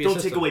away. Don't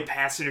take away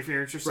pass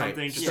interference or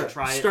something. Just to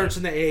try it. Starts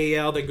in the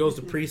AAL, then goes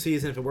to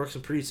preseason. If it works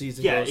in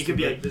preseason, it could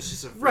be like this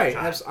is a right.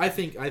 I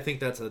think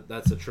that's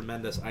a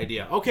tremendous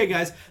idea. Okay,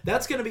 guys,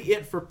 that's gonna be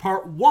it for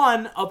part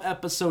 1 of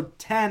episode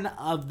 10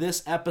 of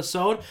this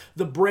episode.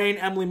 The Brain,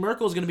 Emily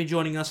Merkel, is gonna be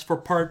joining us for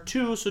part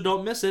 2, so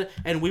don't miss it.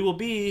 And we will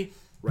be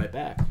right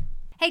back.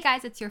 Hey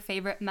guys, it's your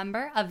favorite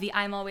member of the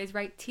I'm Always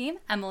Right team,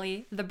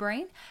 Emily the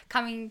Brain,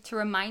 coming to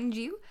remind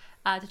you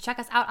to check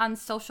us out on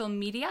social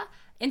media.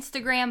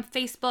 Instagram,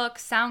 Facebook,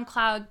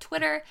 SoundCloud,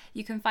 Twitter.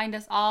 You can find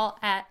us all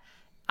at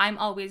I'm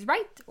Always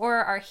Right, or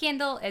our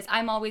handle is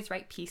I'm Always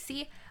Right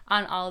PC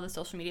on all of the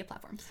social media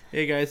platforms.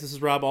 Hey guys, this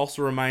is Rob,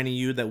 also reminding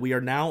you that we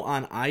are now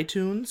on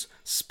iTunes,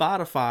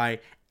 Spotify,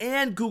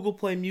 and Google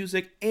Play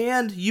Music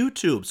and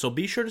YouTube. So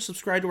be sure to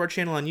subscribe to our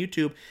channel on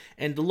YouTube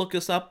and to look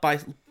us up by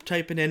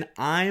typing in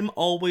I'm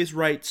Always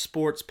Right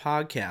Sports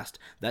Podcast.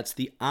 That's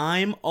the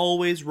I'm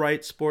Always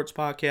Right Sports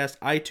Podcast,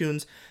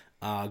 iTunes,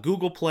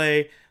 Google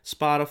Play,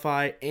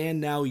 Spotify, and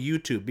now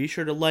YouTube. Be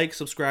sure to like,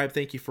 subscribe.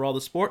 Thank you for all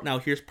the support. Now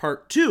here's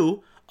part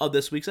 2 of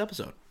this week's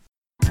episode.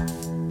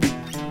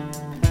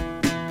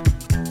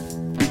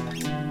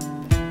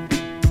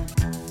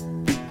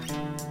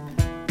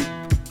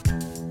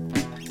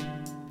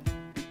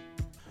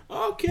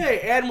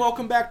 Okay, and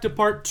welcome back to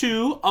part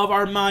 2 of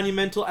our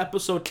monumental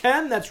episode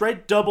 10. That's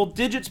right, double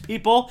digits,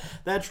 people.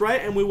 That's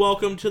right, and we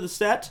welcome to the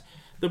set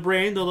the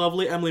brain, the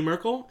lovely Emily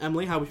Merkel.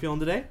 Emily, how are we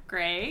feeling today?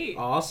 Great.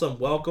 Awesome.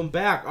 Welcome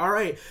back. All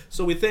right,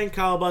 so we thank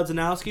Kyle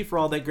Budzanowski for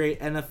all that great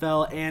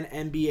NFL and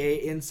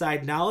NBA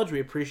inside knowledge. We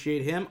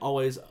appreciate him.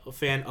 Always a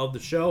fan of the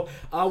show.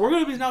 We're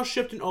going to be now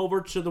shifting over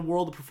to the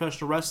world of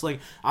professional wrestling.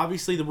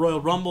 Obviously, the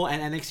Royal Rumble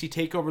and NXT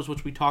TakeOvers,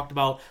 which we talked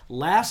about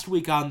last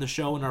week on the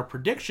show in our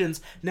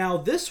predictions. Now,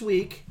 this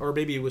week, or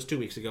maybe it was 2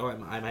 weeks ago,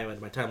 I might have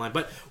my timeline,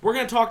 but we're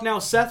going to talk now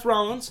Seth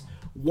Rollins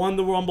won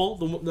the Rumble,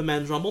 the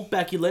men's Rumble.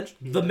 Becky Lynch,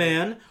 the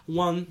man,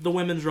 won the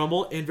women's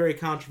Rumble in very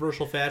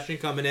controversial fashion,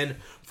 coming in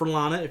for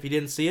Lana. If you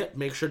didn't see it,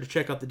 make sure to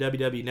check out the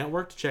WWE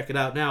Network to check it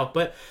out now.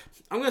 But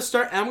I'm going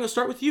to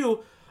start with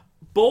you.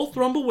 Both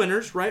Rumble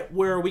winners, right,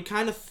 where we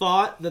kind of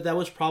thought that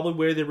was probably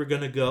where they were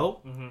going to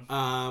go. Mm-hmm.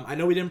 I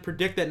know we didn't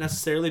predict that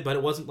necessarily, but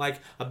it wasn't like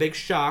a big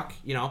shock.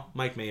 You know,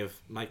 Mike may have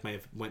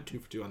went 2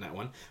 for 2 on that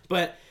one.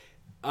 But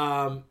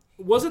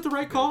was it the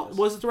right call?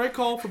 Was it the right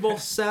call for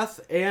both Seth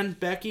and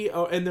Becky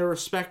in their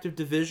respective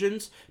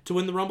divisions to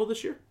win the Rumble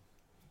this year?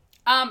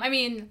 I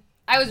mean,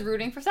 I was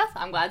rooting for Seth.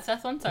 I'm glad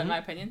Seth won, so in my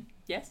opinion,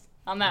 yes,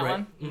 on that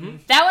one. Mm-hmm.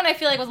 That one I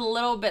feel like was a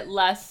little bit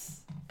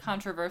less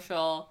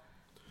controversial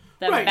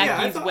than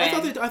Becky's win.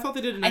 I thought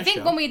they did a nice I think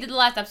job. when we did the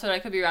last episode, I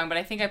could be wrong, but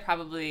I think I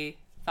probably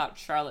thought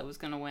Charlotte was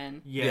going to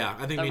win. Yeah,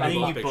 I think we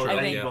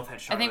both had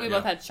Charlotte. I think we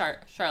both had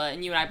Charlotte,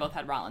 and you and I both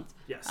had Rollins.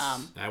 Yes.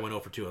 I went 0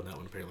 for 2 on that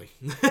one, apparently.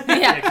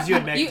 Yeah, because you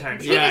had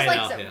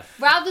McIntyre.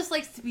 Rob just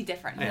likes to be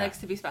different. He likes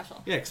to be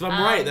special. Yeah, because if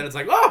I'm right, then it's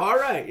like, oh, all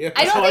right. Yeah.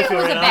 I don't think it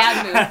was a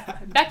bad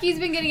move. Becky's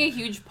been getting a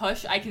huge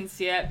push. I can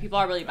see it. People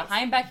are really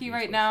behind Becky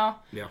right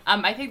now. Yeah.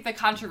 I think the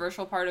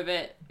controversial part of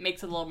it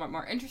makes it a little bit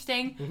more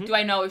interesting. Mm-hmm. Do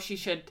I know if she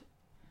should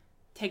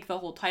take the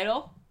whole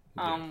title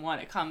when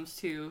it comes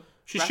to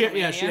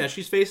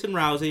she's facing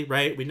Rousey,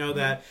 right? We know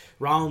that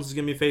Rollins is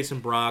going to be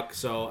facing Brock.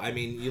 So, I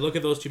mean, you look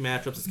at those two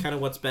matchups, it's kind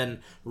of what's been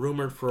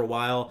rumored for a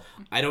while.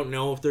 I don't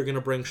know if they're going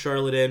to bring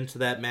Charlotte into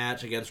that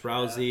match against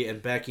Rousey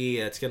and Becky.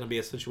 It's going to be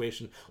a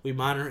situation we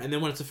monitor. And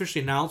then when it's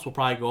officially announced, we'll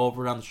probably go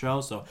over it on the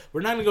show. So, we're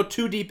not going to go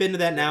too deep into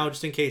that now,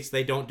 just in case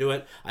they don't do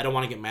it. I don't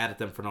want to get mad at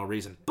them for no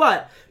reason.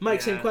 But,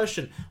 Mike, same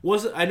question.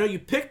 I know you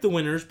picked the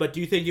winners, but do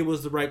you think it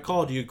was the right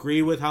call? Do you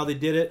agree with how they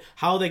did it,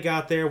 how they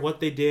got there,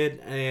 what they did,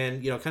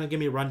 and, kind of give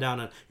me a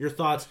rundown on your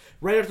thoughts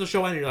right after the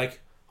show ended? You're like,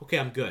 okay,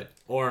 I'm good,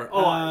 or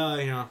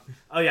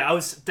I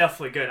was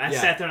definitely good. I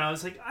sat there and I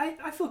was like,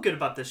 I feel good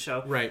about this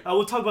show. Right.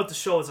 We'll talk about the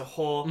show as a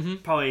whole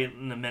probably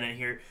in a minute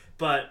here,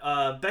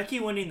 but Becky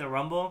winning the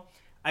Rumble,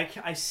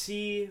 I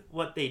see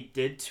what they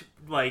did to,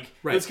 It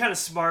was kind of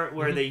smart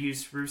where they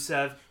used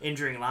Rusev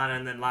injuring Lana,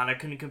 and then Lana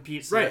couldn't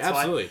compete. So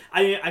absolutely.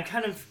 I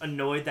kind of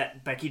annoyed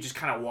that Becky just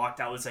kind of walked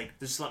out, was like,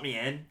 just let me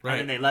in, and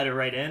then they let her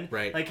right in,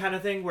 kind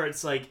of thing, where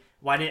it's like,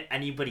 why didn't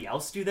anybody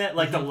else do that?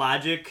 The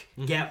logic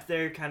gap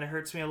there kind of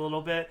hurts me a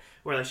little bit,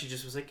 where she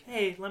just was like,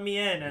 hey, let me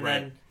in, and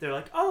then they're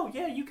like, oh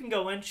yeah, you can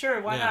go in,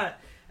 sure, why not?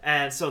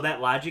 And so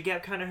that logic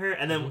gap kind of hurt,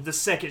 and then the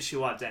second she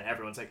walked in,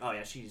 everyone's like, oh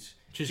yeah, she's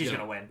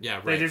gonna win. Yeah,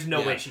 right. There's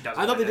no way she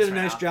doesn't. I thought they did a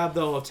nice job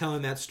though of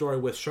telling that story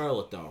with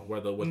Charlotte though, where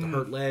the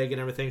hurt leg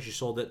and everything, she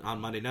sold it on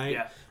Monday night.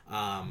 Yeah.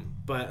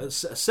 But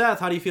Seth,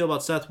 how do you feel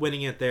about Seth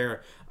winning it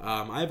there?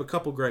 I have a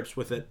couple gripes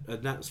with it,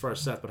 not as far as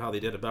Seth, but how they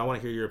did it. But I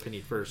want to hear your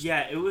opinion first.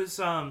 Yeah, it was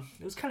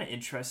kind of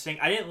interesting.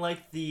 I didn't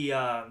like the.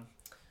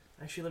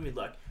 Actually, let me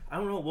look. I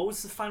don't know, what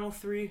was the final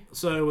 3.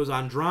 So it was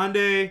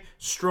Andrade,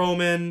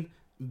 Strowman,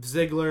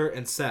 Ziggler,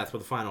 and Seth were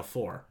the final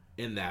 4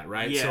 in that,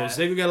 right? Yeah.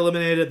 So Ziggler got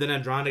eliminated, then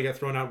Andrade got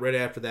thrown out right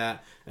after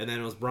that, and then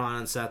it was Braun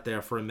and Seth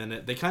there for a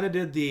minute. They kind of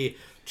did the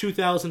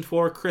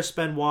 2004 Chris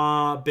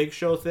Benoit Big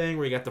Show thing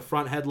where you got the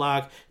front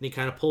headlock and he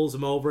kind of pulls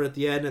him over at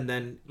the end, and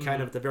then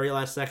kind of at the very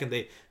last second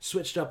they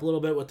switched up a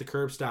little bit with the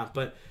curb stomp.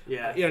 But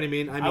yeah, you know what I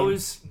mean? I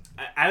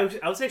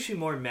was actually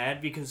more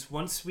mad because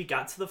once we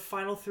got to the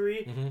final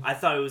 3, I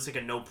thought it was like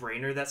a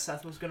no-brainer that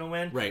Seth was going to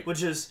win. Right.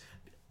 Which is,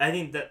 I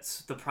think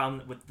that's the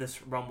problem with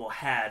this Rumble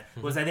had,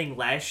 was I think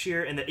last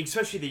year, and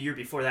especially the year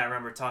before that, I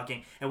remember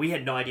talking, and we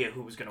had no idea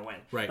who was going to win.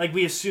 Right.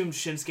 We assumed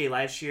Shinsuke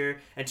last year,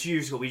 and 2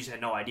 years ago we just had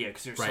no idea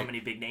because there's so many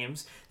big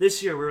names.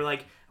 This year we were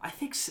like, I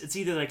think it's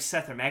either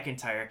Seth or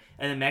McIntyre,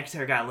 and then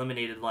McIntyre got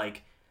eliminated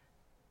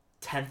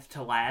 10th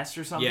to last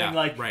or something.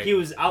 Yeah, he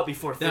was out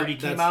before 30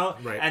 came out,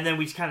 and then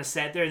we kind of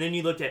sat there, and then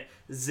you looked at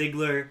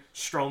Ziggler,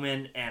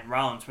 Strowman, and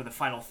Rollins for the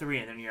final 3,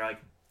 and then you're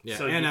like, Yeah,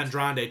 So and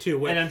Andrade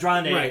too. And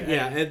Andrade, right?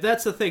 Yeah, and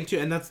that's the thing too,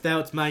 and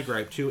that's my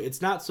gripe too.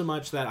 It's not so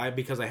much that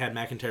because I had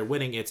McIntyre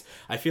winning. It's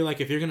I feel like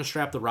if you're gonna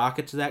strap the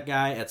rocket to that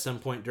guy at some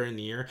point during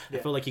the year, I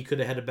feel like he could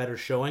have had a better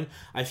showing.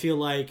 I feel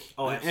like,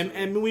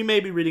 and we may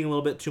be reading a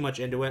little bit too much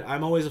into it.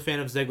 I'm always a fan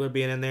of Ziggler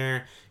being in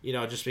there,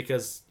 just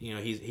because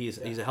he's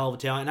a hell of a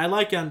talent, and I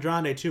like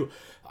Andrade too.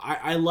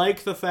 I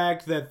like the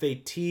fact that they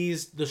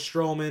teased the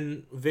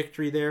Strowman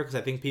victory there because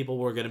I think people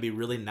were going to be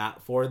really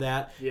not for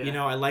that.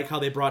 Yeah. I like how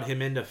they brought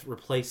him in to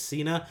replace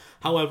Cena.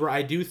 However,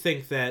 I do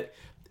think that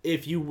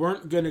if you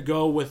weren't going to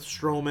go with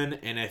Strowman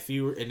and if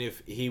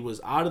he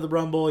was out of the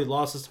Rumble, he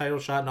lost his title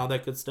shot and all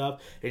that good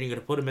stuff, and you're going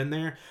to put him in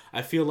there,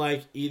 I feel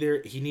like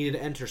either he needed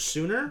to enter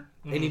sooner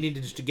and you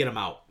needed just to get him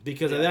out.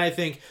 Because then I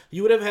think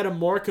you would have had a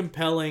more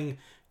compelling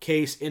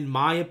case, in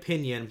my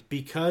opinion,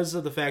 because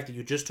of the fact that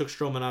you just took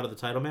Strowman out of the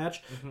title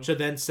match, to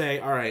then say,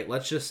 all right,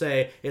 let's just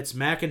say it's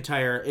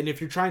McIntyre, and if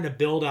you're trying to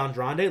build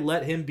Andrade,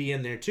 let him be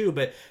in there too,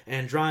 but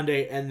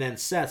Andrade and then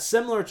Seth,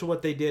 similar to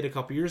what they did a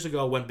couple years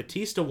ago when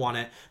Batista won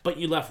it, but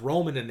you left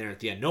Roman in there at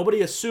the end.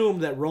 Nobody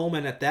assumed that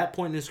Roman at that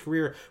point in his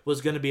career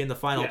was going to be in the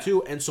final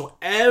two, and so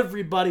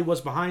everybody was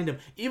behind him,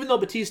 even though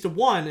Batista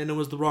won and it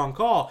was the wrong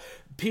call.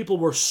 People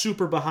were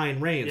super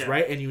behind Reigns,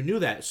 right? And you knew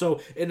that. So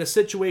in a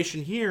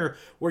situation here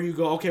where you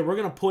go, okay, we're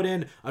going to put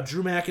in a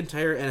Drew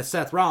McIntyre and a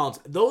Seth Rollins,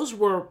 those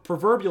were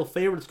proverbial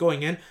favorites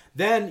going in.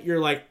 Then you're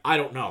like, I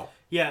don't know.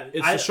 Yeah,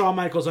 it's the Shawn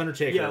Michaels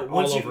Undertaker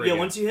all over again.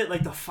 Once you hit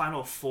like the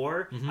final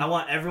four, I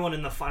want everyone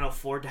in the final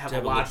four to have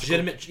a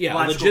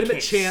legitimate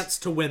chance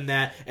to win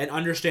that and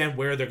understand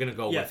where they're going to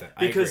go with it.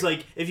 Because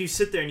like if you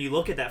sit there and you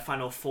look at that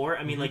final four,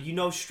 I mean, like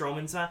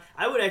Strowman's not.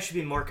 I would actually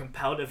be more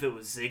compelled if it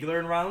was Ziggler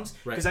and Rollins,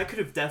 because I could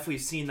have definitely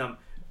seen them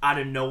out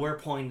of nowhere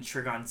pulling the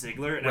trigger on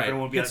Ziggler, and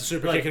everyone would be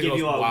like give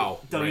you a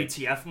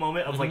WTF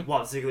moment of like,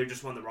 wow, Ziggler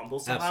just won the Rumble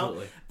somehow.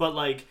 Absolutely. But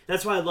like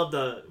that's why I love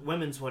the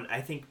women's one,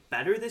 I think,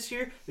 better this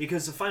year,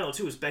 because the final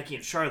two was Becky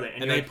and Charlotte,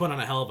 and they put on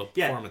a hell of a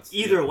performance.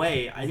 Either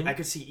way, I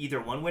could see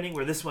either one winning,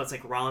 where this one's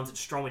like Rollins and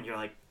Strowman, you're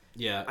like,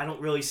 I don't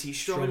really see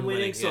Strowman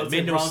winning, so it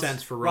made no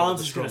sense for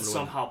Rollins is going to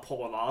somehow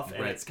pull it off,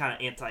 and it's kind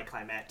of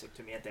anticlimactic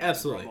to me at the end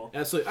of the Rumble.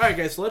 Absolutely. All right,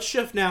 guys, so let's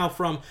shift now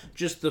from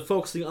just the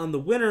focusing on the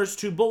winners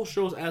to both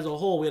shows as a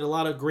whole. We had a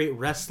lot of great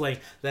wrestling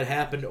that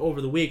happened over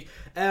the week.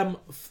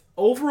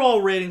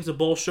 Overall ratings of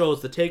both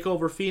shows, the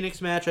TakeOver Phoenix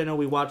match, I know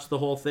we watched the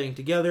whole thing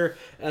together,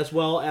 as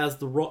well as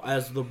the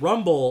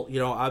Rumble.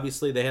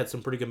 Obviously they had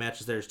some pretty good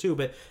matches there too.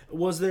 But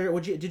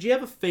did you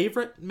have a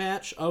favorite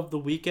match of the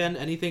weekend?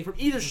 Anything from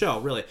either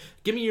show, really?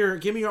 Give me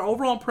your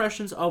overall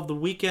impressions of the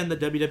weekend that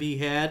WWE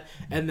had,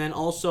 and then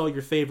also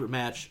your favorite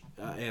match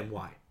and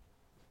why.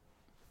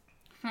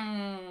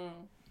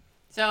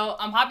 So,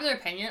 unpopular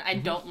opinion, I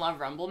don't love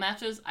Rumble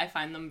matches. I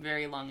find them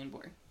very long and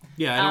boring.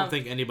 Yeah, I don't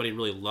think anybody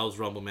really loves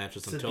Rumble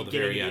matches until the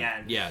very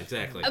end. Yeah,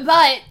 exactly.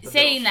 But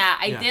saying that,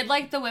 I did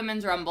like the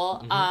Women's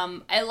Rumble.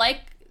 I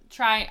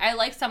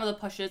like some of the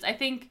pushes. I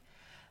think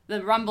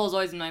the Rumble is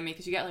always annoying me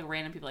because you get like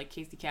random people like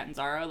Casey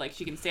Catanzaro. Like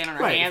she can stand on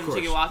her hands and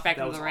she can walk back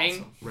into the ring.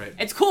 Awesome. Right.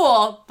 It's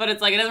cool, but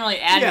it's like it doesn't really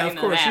add anything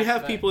to the match. Yeah, of course. You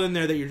have people in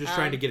there that you're just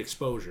trying to get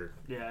exposure.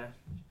 Yeah.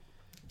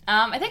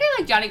 I think I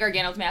like Johnny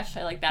Gargano's match.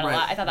 I like that a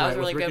lot. I thought that was a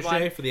really good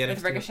one. For the NXT.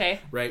 With Ricochet.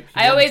 Right.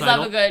 I always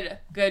love a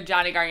good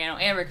Johnny Gargano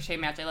and Ricochet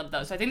match. I love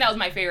those. So I think that was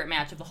my favorite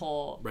match of the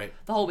whole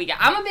weekend.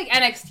 I'm a big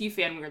NXT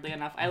fan, weirdly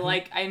enough. I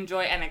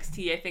enjoy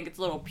NXT. I think it's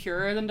a little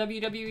purer than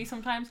WWE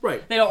sometimes.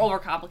 Right. They don't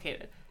overcomplicate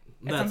it.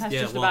 It's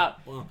sometimes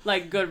about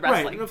good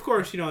wrestling. Right, and of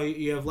course,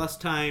 you have less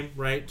time,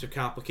 right, to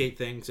complicate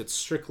things. It's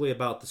strictly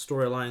about the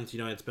storylines.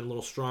 It's been a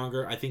little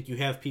stronger. I think you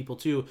have people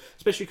too,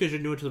 especially because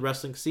you're new to the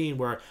wrestling scene,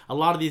 where a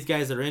lot of these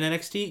guys that are in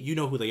NXT, you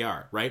know who they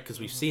are, right? Because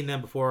we've seen them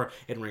before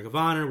in Ring of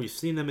Honor, we've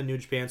seen them in New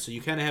Japan, so you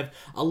kind of have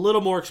a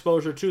little more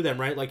exposure to them,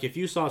 right? Like if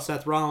you saw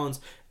Seth Rollins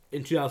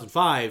in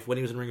 2005 when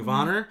he was in Ring of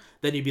Honor,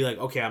 then you'd be like,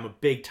 okay, I'm a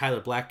big Tyler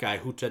Black guy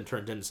who then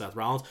turned into Seth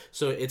Rollins.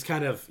 So it's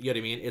kind of, you know what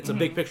I mean? It's a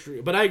big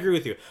picture. But I agree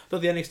with you. I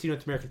thought the NXT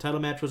North American title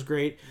match was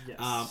great. Yes.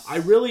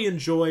 I really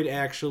enjoyed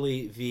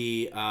actually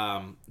the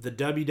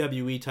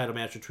WWE title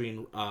match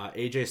between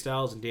AJ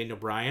Styles and Daniel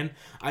Bryan.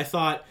 I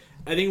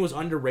think it was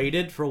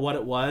underrated for what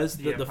it was.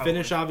 The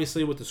finish,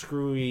 obviously, with the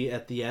screwy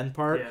at the end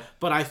part. Yeah.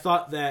 But I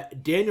thought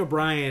that Daniel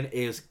Bryan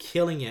is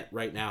killing it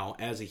right now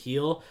as a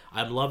heel.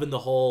 I'm loving the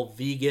whole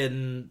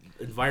vegan,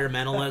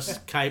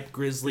 environmentalist type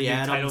Grizzly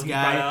Adams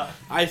guy.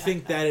 I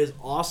think that is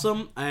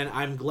awesome. And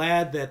I'm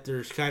glad that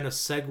they're kind of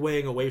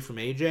segueing away from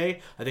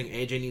AJ. I think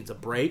AJ needs a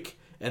break.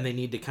 And they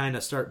need to kind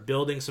of start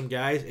building some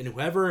guys. And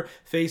whoever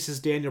faces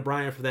Daniel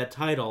Bryan for that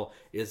title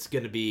is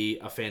going to be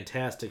a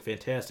fantastic,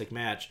 fantastic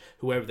match,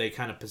 whoever they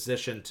kind of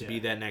position to be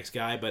that next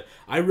guy. But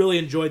I really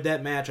enjoyed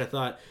that match. I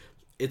thought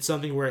it's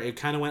something where it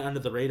kind of went under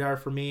the radar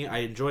for me. I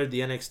enjoyed the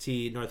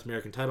NXT North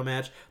American title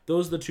match.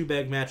 Those are the two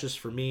big matches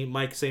for me.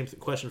 Mike, same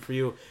question for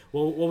you.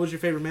 Well, what was your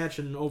favorite match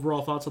and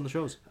overall thoughts on the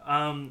shows?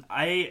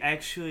 I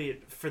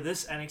actually, for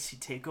this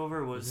NXT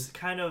TakeOver, was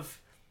kind of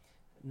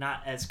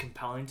not as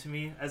compelling to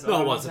me as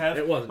other ones have.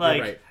 It wasn't.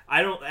 Like,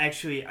 I don't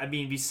actually,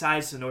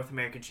 besides the North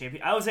American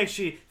champion, I was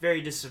actually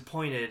very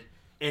disappointed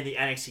in the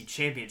NXT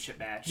Championship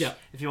match. Yeah.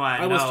 If you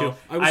want to know.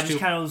 I just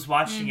kind of was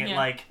watching it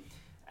like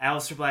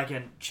Aleister Black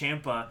and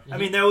Ciampa. Mm-hmm. I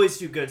mean, they always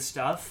do good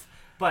stuff,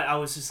 but I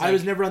was just like... I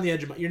was never on the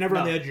edge of... You're never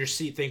on the edge of your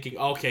seat thinking,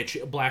 okay,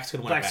 Black's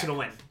going to win. Black's going to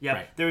win. Yeah.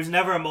 Right. There was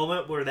never a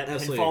moment where that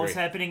pinfall was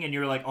happening and you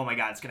were like, oh my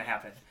God, it's going to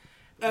happen.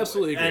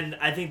 Absolutely agree. And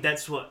I think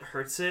that's what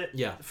hurts it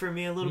for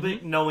me a little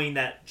bit, knowing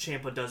that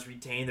Ciampa does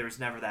retain. There was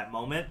never that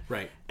moment.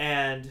 Right.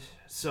 And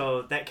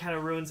so that kind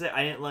of ruins it.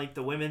 I didn't like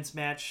the women's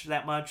match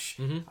that much.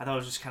 Mm-hmm. I thought it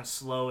was just kind of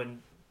slow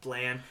and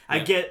bland. Yeah. I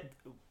get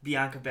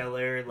Bianca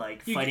Belair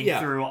fighting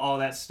through all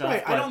that stuff.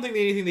 Right. I don't think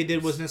anything they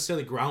did was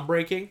necessarily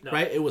groundbreaking.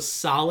 Right. It was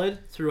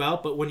solid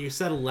throughout, but when you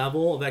set a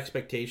level of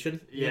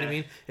expectation, you know what I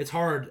mean? It's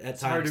hard at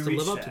times to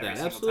live up to that.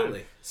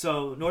 Absolutely.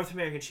 So North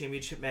American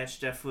Championship match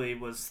definitely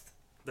was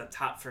the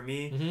top for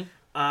me. Mm-hmm.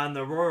 On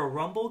the Royal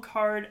Rumble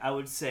card, I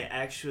would say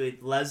actually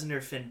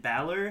Lesnar Finn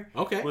Balor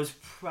was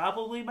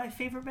probably my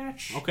favorite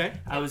match. Okay.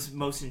 I was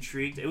most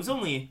intrigued. It was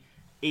only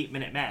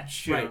 8-minute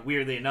match, right?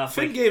 Weirdly enough,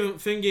 Finn gave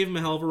him a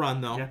hell of a run,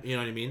 though. Yeah. You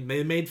know what I mean?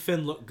 They made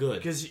Finn look good.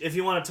 Because if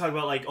you want to talk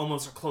about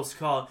almost a close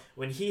call,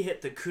 when he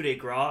hit the coup de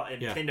grace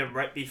and pinned him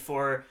right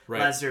before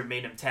Lesnar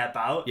made him tap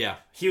out,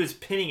 he was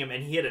pinning him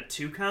and he hit a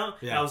 2 count.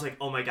 Yeah. And I was like,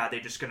 oh my God, they're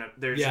just gonna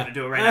do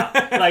it right now.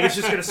 It's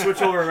just gonna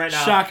switch over right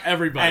now, shock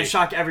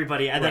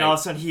everybody, and then all of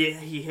a sudden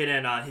he hit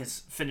in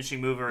his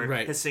finishing move or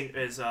his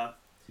the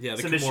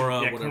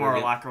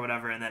Kimura lock or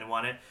whatever, and then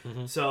won it.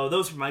 Mm-hmm. So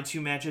those were my 2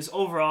 matches.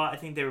 Overall, I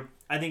think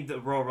the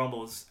Royal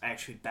Rumble was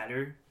actually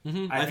better.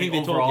 Mm-hmm. I think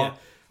overall,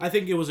 I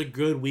think it was a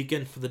good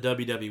weekend for the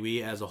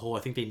WWE as a whole.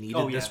 I think they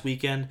needed this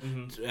weekend.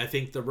 Mm-hmm. I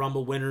think the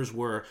Rumble winners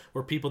were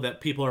people that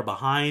people are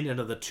behind and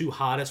are the 2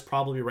 hottest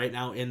probably right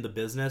now in the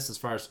business as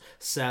far as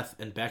Seth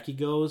and Becky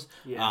goes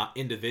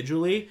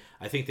individually.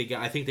 I think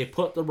they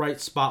put the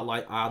right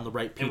spotlight on the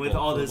right people. And with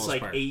all this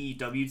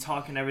AEW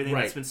talk and everything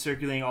that's been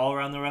circulating all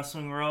around the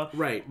wrestling world,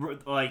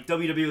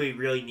 WWE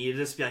really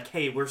needed us to be like,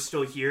 hey, we're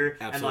still here.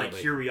 Absolutely. And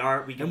here we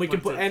are.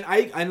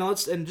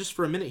 And just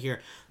for a minute here.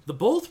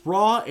 Both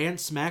Raw and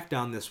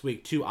SmackDown this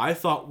week too, I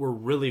thought were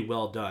really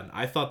well done.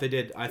 I thought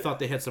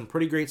they had some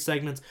pretty great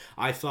segments.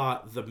 I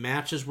thought the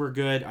matches were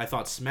good. I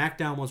thought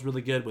SmackDown was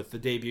really good with the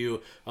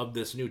debut of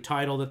this new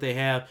title that they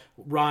have.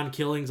 Ron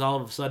Killings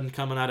all of a sudden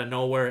coming out of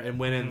nowhere and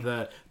winning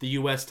the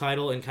U.S.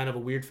 title in kind of a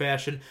weird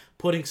fashion,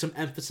 putting some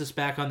emphasis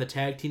back on the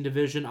tag team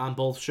division on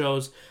both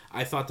shows.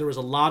 I thought there was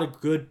a lot of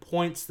good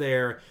points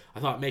there. I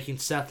thought making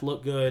Seth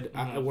look good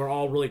were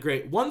all really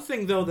great. One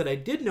thing, though, that I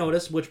did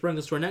notice, which brings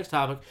us to our next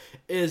topic,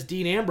 is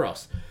Dean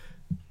Ambrose.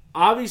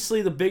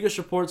 Obviously, the biggest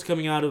reports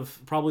coming out of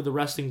probably the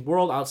wrestling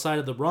world outside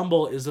of the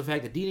Rumble is the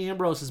fact that Dean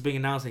Ambrose is being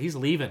announced that he's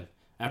leaving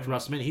after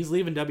WrestleMania. He's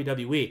leaving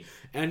WWE.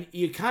 And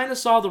you kind of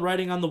saw the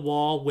writing on the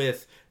wall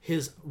with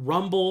his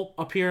Rumble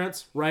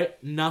appearance,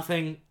 right?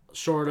 Nothing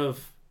short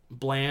of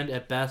bland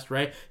at best,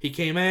 right? He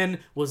came in,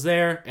 was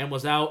there, and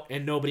was out,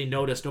 and nobody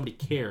noticed, nobody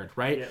cared,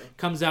 right? Yeah.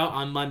 Comes out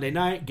on Monday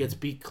night, gets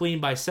beat clean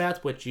by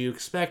Seth, which you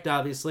expect,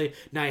 obviously.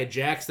 Nia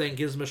Jax then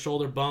gives him a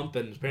shoulder bump,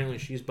 and apparently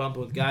she's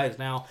bumping with guys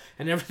now,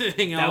 and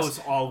everything else.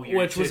 That was all weird.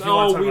 Which was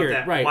all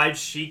weird, right? Why'd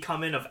she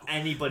come in of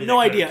anybody? No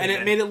idea, and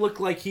it made it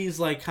look like he's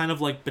kind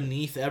of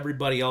beneath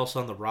everybody else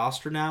on the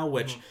roster now,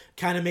 which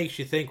kind of makes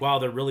you think, wow,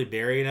 they're really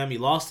burying him. He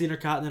lost the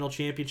Intercontinental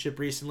Championship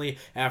recently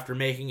after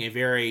making a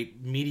very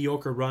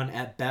mediocre run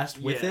at best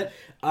with it.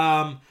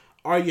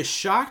 Are you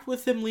shocked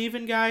with him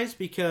leaving, guys?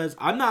 Because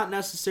I'm not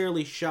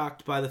necessarily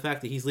shocked by the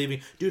fact that he's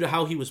leaving due to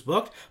how he was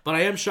booked, but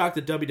I am shocked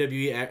that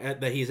WWE,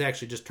 that he's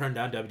actually just turned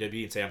down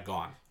WWE and say, I'm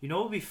gone. You know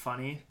what would be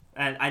funny?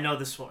 And I know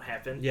this won't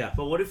happen. Yeah.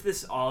 But what if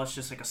this all is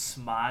just a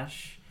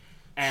smosh?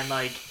 And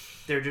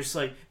they're just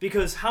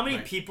because how many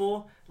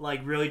people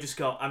really just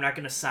go, I'm not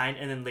going to sign,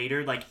 and then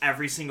later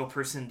every single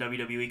person in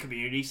WWE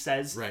community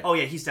says, oh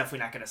yeah, he's definitely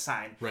not going to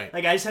sign. Right.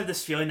 I just have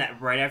this feeling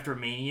that right after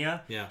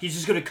Mania, he's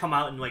just going to come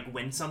out and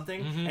win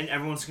something, and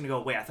everyone's going to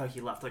go, wait, I thought he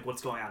left.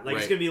 What's going on?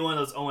 It's going to be one of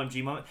those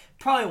OMG moments.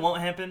 Probably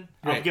won't happen.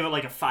 I'll give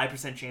it a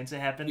 5% chance it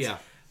happens. Yeah.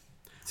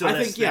 So I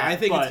think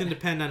it's going to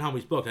depend on how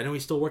he's booked. I know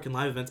he's still working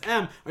live events.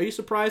 Are you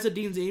surprised that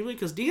Dean's leaving?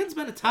 Because Dean's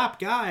been a top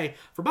guy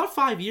for about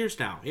 5 years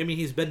now. I mean,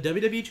 he's been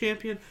WWE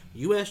champion,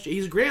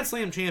 he's a Grand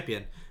Slam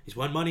champion. He's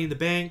won Money in the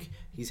Bank.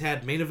 He's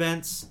had main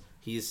events.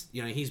 He's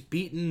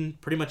beaten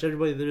pretty much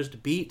everybody there is to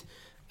beat.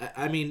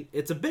 I mean,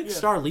 it's a big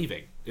star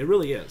leaving. It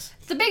really is.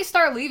 It's a big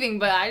star leaving,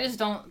 but I just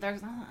don't.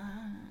 There's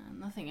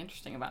nothing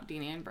interesting about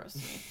Dean Ambrose to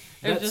me.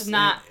 There's just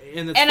not.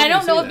 And I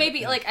don't know if maybe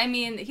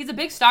he's a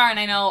big star, and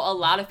I know a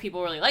lot of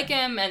people really like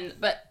him,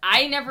 but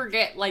I never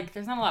get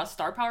there's not a lot of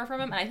star power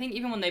from him. And I think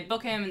even when they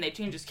book him and they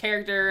change his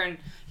character and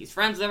he's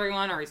friends with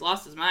everyone, or he's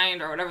lost his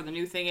mind, or whatever the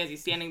new thing is,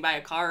 he's standing by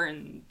a car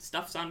and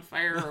stuff's on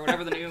fire, or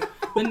whatever the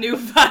new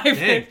vibe.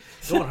 Dang,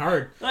 going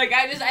hard.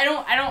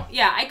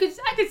 I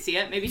could see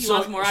it. Maybe he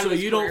wants more out of his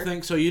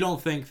career. So you don't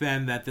think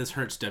then that this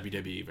hurts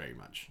WWE very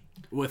much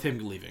with him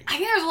leaving? I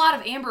think there's a lot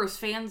of Ambrose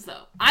fans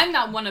though. I'm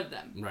not one of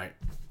them. Right.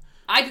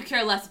 I could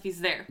care less if he's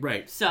there.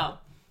 Right. So.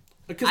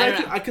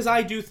 Because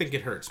I do think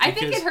it hurts. I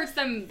think it hurts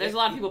them. There's a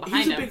lot of people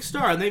behind him. He's a big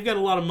star, and they've got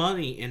a lot of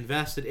money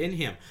invested in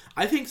him.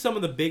 I think some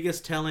of the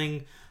biggest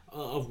telling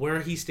of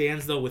where he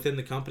stands, though, within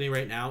the company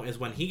right now is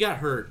when he got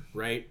hurt,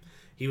 right?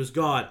 He was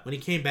gone. When he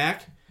came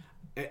back,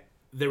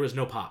 there was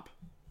no pop.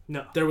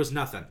 No. There was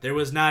nothing. There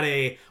was not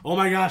a, oh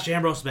my gosh,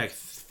 Ambrose is back.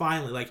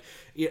 Finally. Like,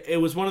 it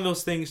was one of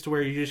those things to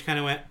where you just kind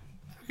of went,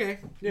 okay.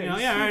 All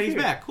right, he's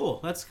back. Cool.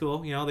 That's cool.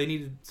 They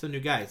needed some new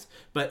guys.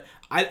 But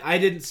I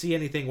didn't see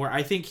anything where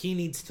I think he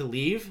needs to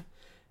leave.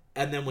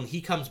 And then when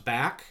he comes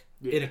back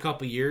in a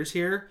couple years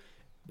here,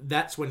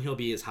 that's when he'll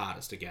be his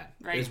hottest again.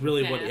 Right. Is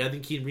really what I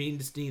think he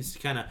needs to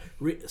kind of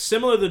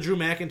similar to the Drew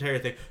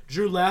McIntyre thing.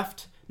 Drew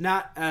left,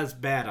 not as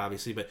bad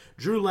obviously, but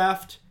Drew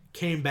left,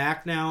 came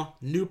back now,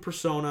 new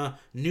persona,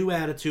 new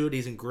attitude.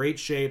 He's in great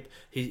shape.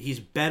 He's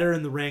better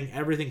in the ring.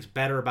 Everything's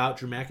better about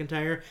Drew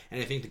McIntyre,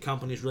 and I think the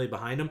company's really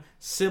behind him.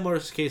 Similar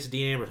to the case of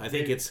Dean Ambrose. I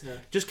think it's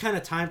just kind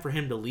of time for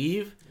him to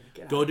leave,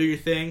 go do your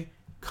thing,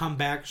 come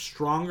back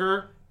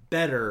stronger,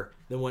 better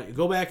than when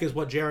go back is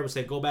what Jared would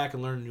say. Go back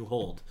and learn a new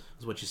hold.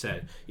 Is what you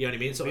said. You know what I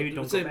mean? So maybe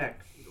don't go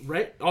back.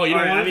 Right? Oh, you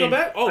don't want to go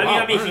back? Oh,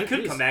 I mean, he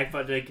could come back,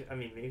 but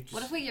maybe.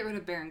 What if we get rid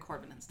of Baron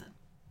Corbin instead?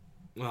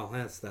 Well,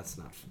 that's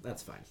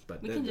fine.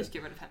 But we can just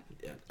get rid of him.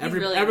 Yeah.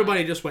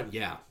 Everybody just went,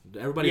 yeah.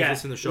 Everybody was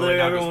listening to the show.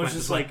 Everyone was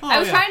just like, I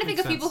was trying to think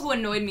of people who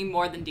annoyed me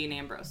more than Dean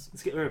Ambrose.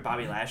 Let's get rid of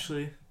Bobby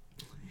Lashley.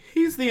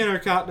 He's the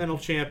Intercontinental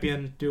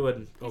Champion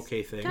doing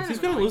okay things. He's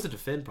going to lose it to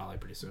Finn probably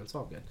pretty soon. It's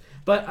all good.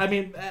 But, I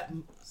mean,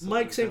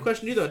 Mike, same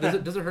question to you, though.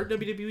 Does it hurt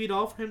WWE at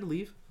all for him to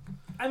leave?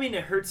 I mean,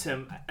 it hurts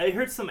him. It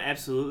hurts them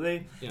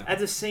absolutely. Yeah. At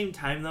the same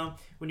time, though,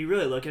 when you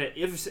really look at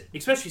it,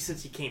 especially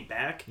since he came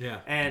back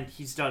and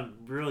he's done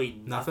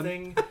really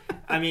nothing.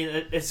 I mean,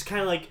 it's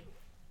kind of like,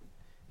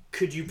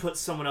 could you put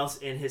someone else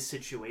in his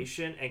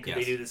situation and could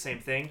they do the same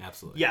thing?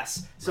 Absolutely.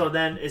 Yes. So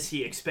then, is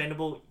he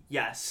expendable?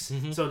 Yes.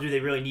 Mm-hmm. So do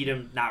they really need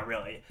him? Not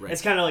really. Right.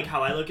 It's kind of like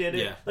how I look at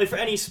it. Yeah. Like for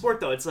any sport,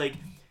 though, it's like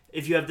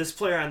if you have this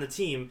player on the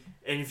team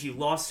and if you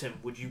lost him,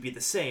 would you be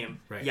the same?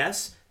 Right.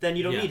 Yes. Then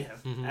you don't need him.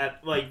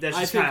 Mm-hmm. That's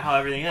just kind of how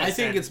everything is. I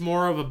think it's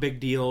more of a big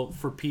deal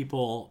for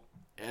people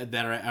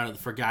that are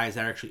for guys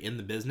that are actually in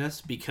the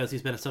business because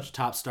he's been such a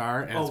top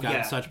star and has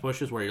gotten such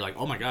pushes where you're like,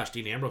 oh my gosh,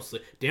 Dean Ambrose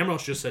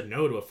just said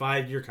no to a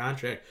 5-year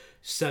contract,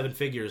 7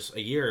 figures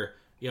a year.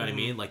 You know what I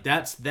mean? Like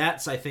that's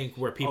I think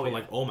where people are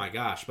like, oh my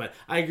gosh. But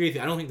I agree with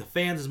you. I don't think the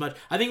fans as much.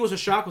 I think it was a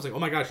shock. It was like, oh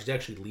my gosh, he's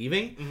actually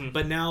leaving. Mm-hmm.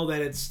 But now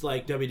that it's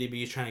like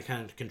WWE is trying to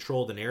kind of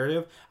control the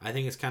narrative, I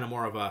think it's kind of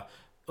more of a,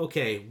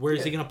 okay, where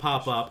is he going to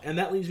pop up? And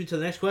that leads me to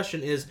the next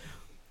question is,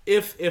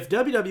 if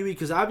WWE,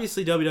 because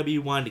obviously WWE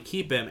wanted to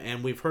keep him,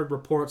 and we've heard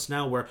reports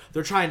now where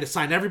they're trying to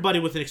sign everybody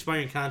with an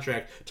expiring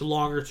contract to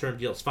longer term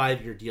deals,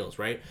 5-year deals,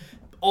 right?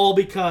 All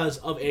because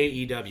of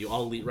AEW,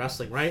 All Elite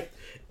Wrestling, right?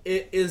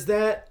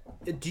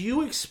 Do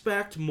you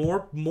expect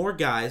more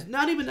guys,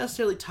 not even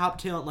necessarily top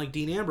talent like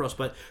Dean Ambrose,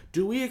 but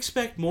do we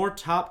expect more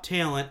top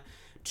talent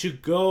to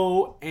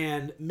go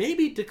and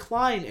maybe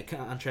decline a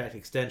contract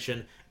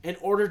extension in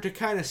order to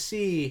kind of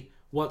see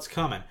what's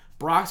coming?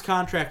 Brock's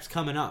contract's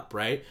coming up,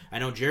 right? I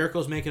know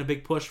Jericho's making a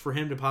big push for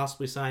him to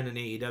possibly sign an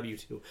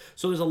AEW too.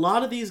 So there's a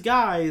lot of these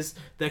guys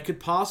that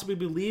could possibly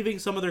be leaving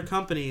some of their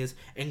companies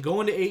and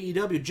going to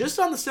AEW just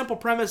on the simple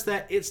premise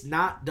that it's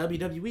not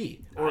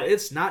WWE or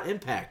it's not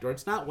Impact or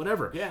it's not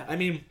whatever. Yeah. I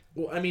mean,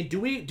 do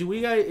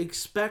we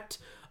expect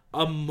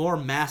a more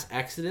mass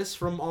exodus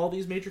from all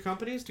these major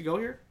companies to go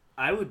here?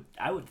 I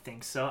would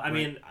think so. I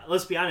mean,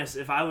 let's be honest.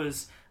 If I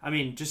was,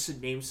 just to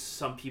name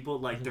some people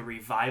like the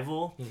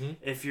Revival,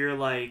 if you're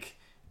like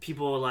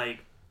people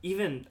like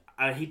even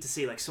I hate to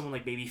say like someone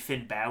like maybe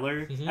Finn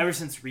Balor, ever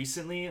since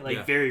recently,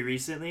 very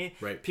recently,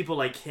 people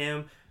like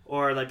him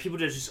or like people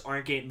that just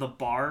aren't getting the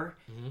bar,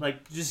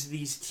 like just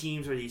these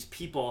teams or these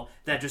people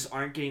that just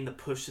aren't getting the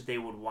push that they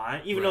would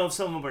want, even though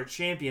some of them are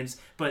champions,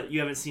 but you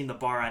haven't seen the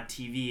bar on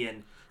TV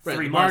in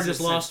 3 months. Bar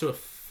just lost to a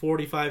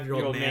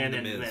 45-year-old man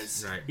in the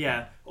Miz. Right.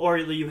 Yeah. Or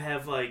you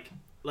have like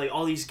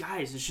all these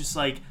guys. It's just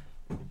like,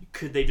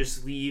 could they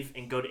just leave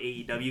and go to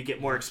AEW, get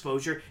more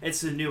exposure?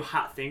 It's the new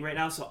hot thing right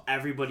now, so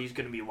everybody's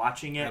going to be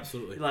watching it.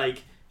 Absolutely.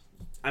 Like,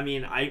 I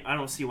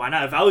don't see why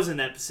not. If I was in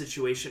that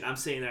situation, I'm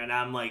sitting there and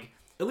I'm like,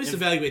 at least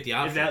evaluate the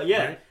option.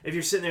 Right? If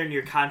you're sitting there and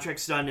your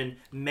contract's done in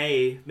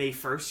May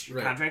 1st,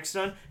 your contract's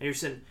done, and you're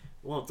sitting,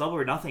 well, Double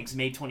or Nothing's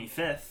May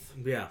 25th.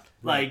 Yeah.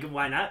 Like,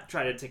 why not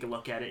try to take a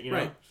look at it, you know?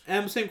 Right.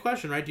 And same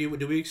question, right? Do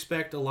we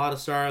expect a lot of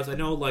stars? I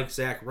know, like,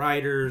 Zack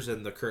Ryder's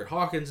and the Kurt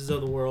Hawkinses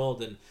of the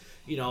world, and,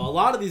 a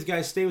lot of these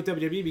guys stay with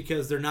WWE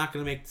because they're not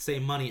going to make the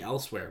same money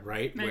elsewhere,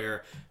 right?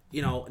 Where,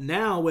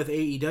 now with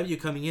AEW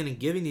coming in and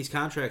giving these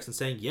contracts and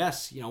saying,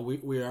 yes,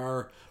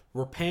 we're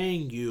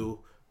paying you,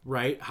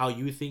 right, how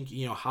you think,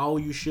 how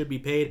you should be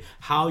paid,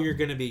 how you're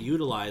going to be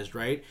utilized,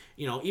 right?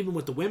 Even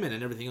with the women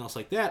and everything else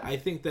like that, I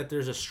think that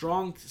there's a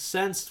strong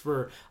sense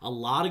for a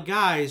lot of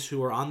guys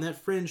who are on that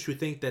fringe who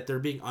think that they're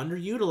being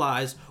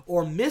underutilized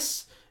or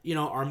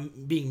are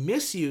being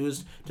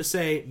misused to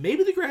say,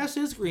 maybe the grass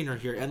is greener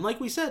here. And like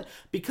we said,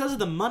 because of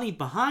the money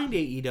behind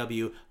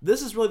AEW,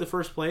 this is really the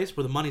first place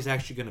where the money's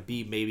actually going to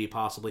be maybe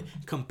possibly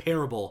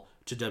comparable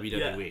to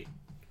WWE.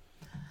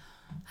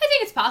 I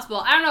think it's it's possible.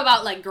 I don't know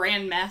about like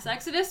grand mass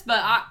exodus, but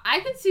I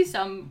could see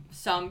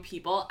some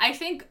people. I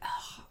think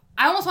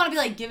I almost want to be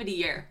like, give it a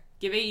year.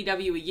 Give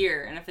AEW a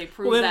year, and if they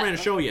prove that... Well, they haven't ran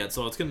a show yet,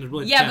 so it's going to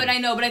really Yeah, depend. but I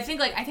know, but I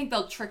think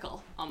they'll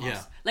trickle, almost.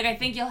 Yeah. Like, I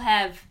think you'll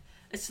have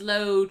a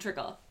slow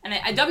trickle. And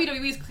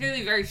WWE is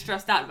clearly very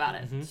stressed out about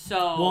it,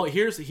 so... Well,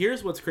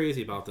 here's what's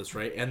crazy about this,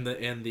 right?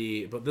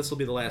 But this will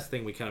be the last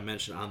thing we kind of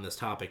mention on this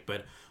topic,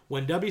 but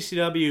when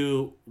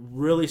WCW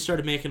really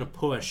started making a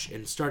push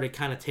and started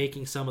kind of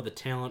taking some of the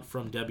talent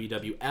from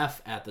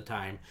WWF at the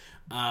time,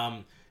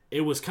 it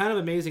was kind of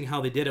amazing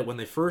how they did it. When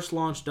they first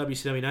launched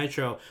WCW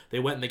Nitro, they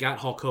went and they got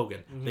Hulk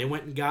Hogan. Mm-hmm. They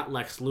went and got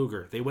Lex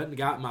Luger. They went and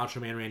got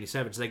Macho Man Randy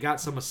Savage. They got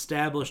some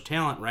established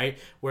talent, right?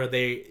 Where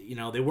they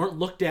weren't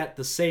looked at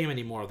the same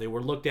anymore. They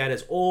were looked at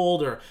as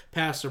old or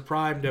past their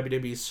prime.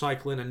 WWE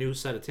cycling a new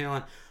set of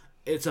talent.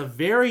 It's a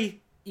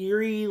very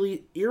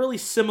eerily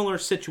similar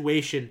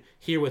situation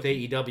here with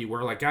AEW,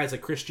 where like guys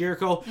like Chris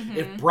Jericho,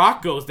 if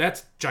Brock goes,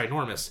 that's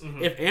ginormous.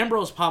 If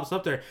Ambrose pops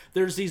up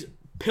there's these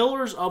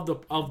pillars of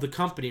the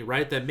company,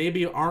 right, that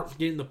maybe aren't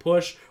getting the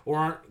push or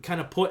aren't kind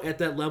of put at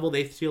that level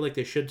they feel like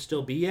they should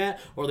still be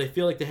at, or they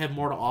feel like they have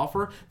more to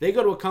offer. They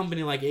go to a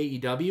company like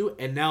AEW,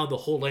 and now the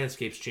whole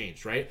landscape's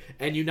changed, right?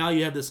 And you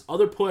have this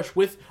other push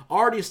with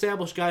already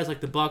established guys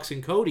like the Bucks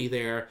and Cody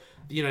there,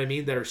 you know what I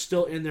mean, that are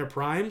still in their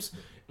primes.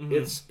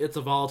 It's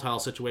a volatile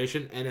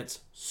situation, and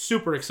it's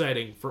super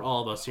exciting for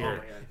all of us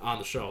here on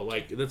the show.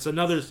 Like, that's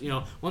another,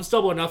 once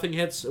Double or Nothing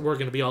hits, we're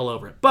going to be all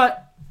over it.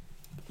 But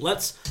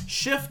let's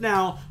shift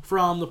now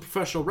from the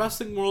professional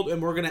wrestling world,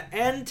 and we're going to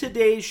end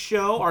today's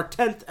show, our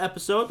 10th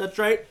episode, that's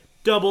right,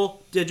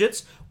 double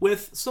digits,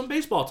 with some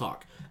baseball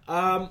talk.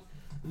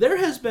 There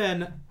has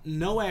been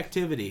no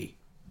activity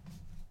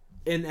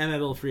in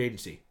MLB free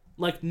agency.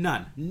 Like,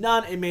 none.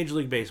 None in Major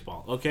League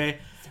Baseball, okay?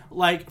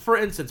 Like, for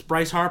instance,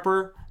 Bryce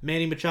Harper,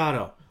 Manny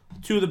Machado,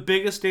 two of the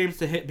biggest names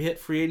to hit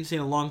free agency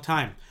in a long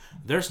time.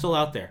 They're still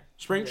out there.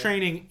 Spring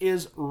training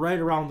is right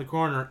around the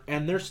corner,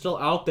 and they're still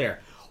out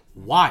there.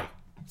 Why?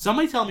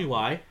 Somebody tell me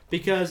why.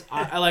 Because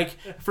I like,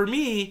 for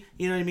me,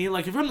 you know what I mean?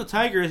 Like, if you're on the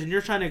Tigers and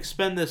you're trying to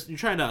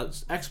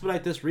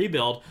expedite this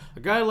rebuild, a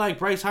guy like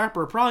Bryce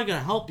Harper probably going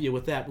to help you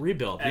with that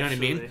rebuild. You know what I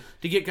mean?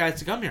 To get guys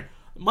to come here.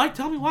 Mike,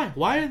 tell me why.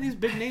 Why are these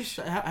big names?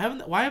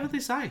 Why haven't they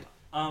signed?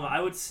 I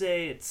would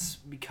say it's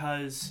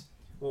because,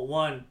 well,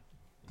 one,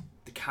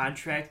 the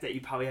contract that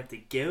you probably have to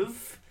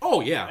give.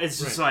 Oh yeah, it's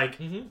just like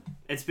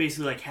it's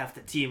basically like half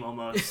the team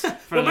almost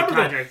for the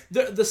contract.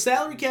 The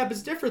salary cap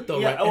is different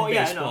though, right? In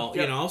baseball,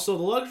 you know. So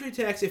the luxury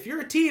tax. If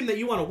you're a team that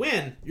you want to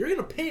win, you're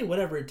going to pay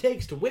whatever it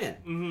takes to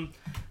win.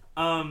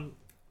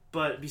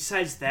 But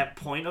besides that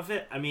point of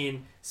it, I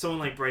mean, someone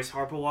like Bryce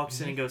Harper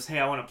walks in and goes, "Hey,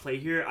 I want to play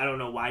here." I don't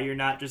know why you're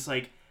not just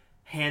like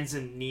hands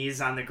and knees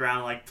on the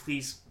ground, like,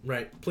 please,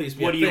 please.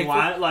 What do you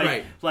want?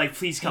 Like,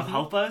 please come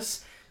help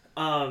us.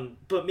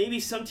 But maybe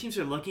some teams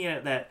are looking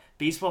at that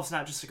baseball's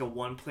not just like a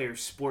one-player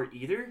sport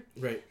either.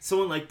 Right.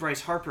 Someone like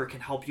Bryce Harper can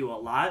help you a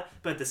lot,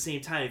 but at the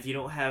same time, if you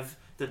don't have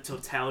the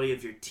totality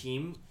of your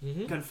team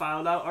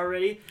filed out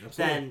already,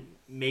 then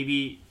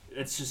maybe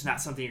it's just not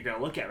something you're going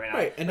to look at right now.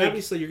 Right, and like,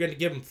 obviously you're going to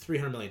give him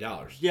 $300 million.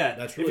 Yeah,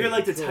 that's really, if you're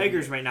like the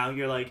Tigers right now,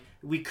 you're like,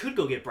 we could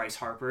go get Bryce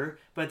Harper,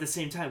 but at the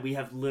same time, we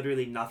have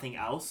literally nothing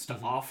else to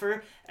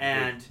offer,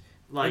 and...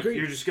 Like,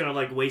 you're just going to,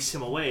 like, waste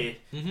him away,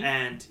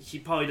 and he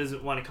probably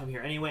doesn't want to come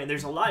here anyway, and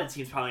there's a lot of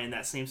teams probably in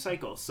that same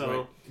cycle, so...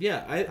 Right.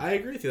 Yeah, I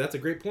agree with you. That's a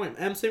great point.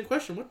 Same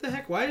question. What the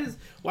heck? Why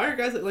are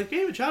guys like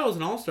Manny Machado is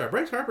an all-star,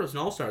 Bryce Harper is an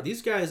all-star.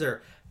 These guys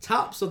are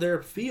tops of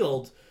their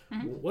field.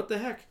 What the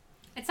heck?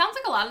 It sounds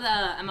like a lot of the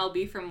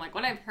MLB, from, like,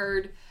 what I've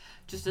heard,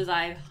 just as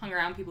I've hung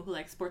around people who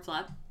like sports a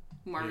lot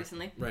more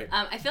recently. Right.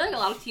 I feel like a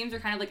lot of teams are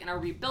kind of like in a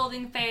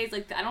rebuilding phase.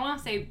 Like, I don't want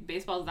to say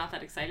baseball is not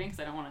that exciting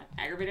because I don't want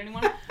to aggravate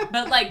anyone,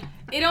 but like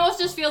it almost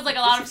just feels like a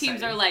lot of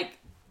teams are like,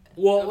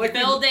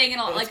 building and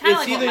all, like kind of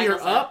like either what you're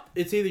said. up,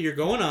 it's either you're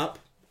going up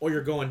or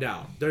you're going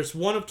down. There's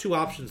one of two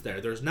options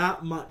there. There's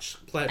not much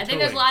plateauing. I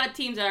think there's a lot of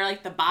teams that are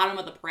like the bottom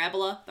of the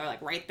parabola. They're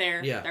like right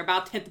there. Yeah. They're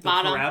about to hit the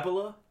bottom.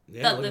 Parabola?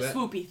 Yeah, the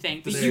swoopy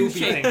thing. The swoopy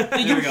U-shape. thing.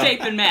 The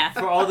U-shape in math.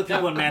 For all the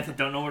people in math that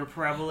don't know what a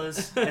parabola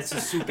is, it's a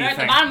swoopy they're at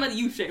thing. the bottom of the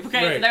U-shape,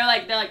 okay? Right. So they're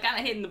like kind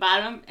of hitting the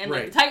bottom, and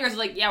like the Tigers are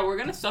like, yeah, we're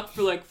gonna suck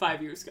for like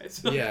 5 years,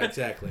 guys. Yeah,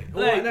 exactly.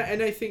 Like,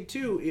 and I think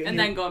too, and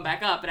then going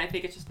back up, and I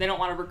think it's just they don't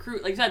want to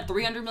recruit. Like you said,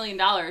 $300 million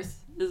is.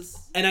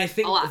 And I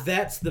think a lot.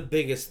 that's the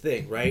biggest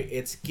thing, right?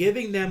 It's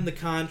giving them the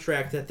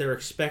contract that they're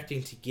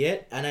expecting to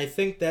get, and I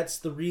think that's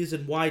the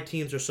reason why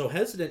teams are so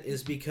hesitant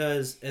is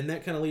because, and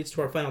that kind of leads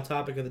to our final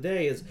topic of the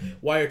day, is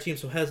why are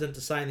teams so hesitant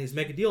to sign these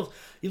mega deals?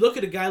 You look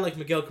at a guy like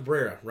Miguel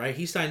Cabrera, right?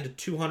 He signed a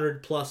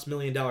 $200+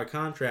 million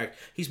contract.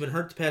 He's been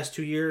hurt the past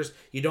 2 years.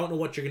 You don't know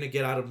what you're going to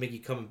get out of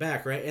Miggy coming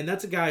back, right? And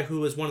that's a guy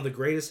who is one of the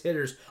greatest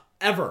hitters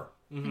ever.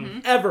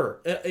 Ever,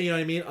 you know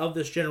what I mean, of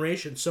this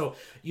generation. So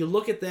you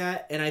look at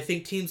that, and I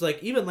think teams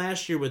like, even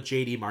last year with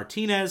JD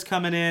Martinez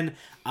coming in,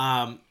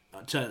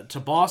 to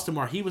Boston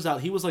where he was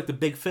out. He was like the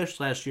big fish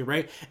last year,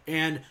 right?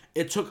 And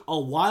it took a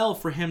while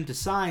for him to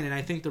sign. And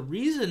I think the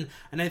reason,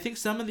 and I think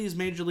some of these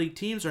major league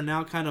teams are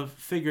now kind of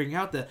figuring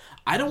out that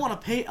I don't want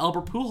to pay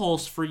Albert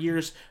Pujols for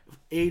years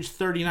age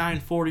 39,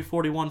 40,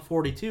 41,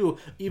 42,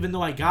 even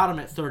though I got him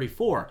at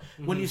 34.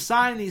 Mm-hmm. When you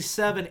sign these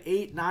 7,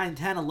 8, 9,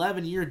 10,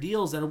 11-year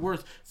deals that are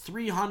worth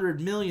 $300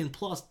 million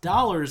plus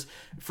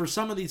for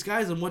some of these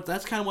guys, and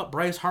that's kind of what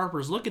Bryce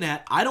Harper's looking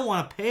at. I don't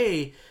want to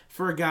pay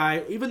for a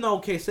guy, even though,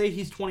 okay, say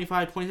he's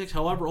 25, 26,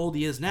 however old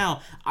he is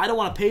now, I don't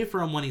want to pay for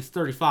him when he's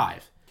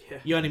 35. Yeah.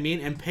 You know what I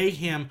mean? And pay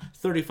him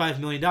 $35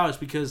 million,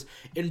 because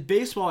in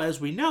baseball, as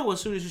we know,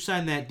 as soon as you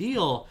sign that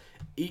deal,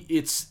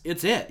 it's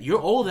it. You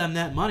owe them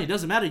that money. It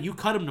doesn't matter. You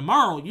cut them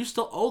tomorrow, you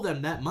still owe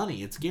them that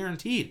money. It's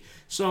guaranteed.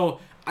 So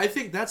I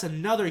think that's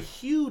another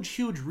huge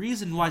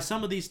reason why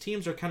some of these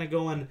teams are kind of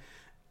going,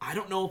 I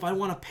don't know if I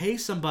want to pay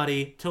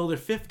somebody till they're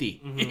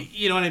 50. Mm-hmm.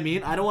 You know what I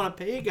mean? I don't want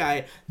to pay a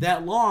guy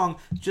that long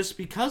just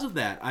because of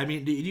that. I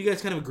mean, do you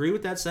guys kind of agree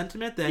with that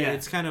sentiment? That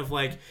it's kind of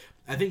like,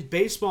 I think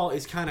baseball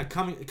is kind of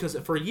coming, because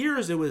for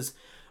years it was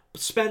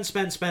spend,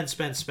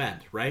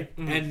 right?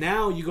 Mm-hmm. And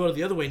now you go to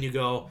the other way and you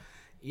go,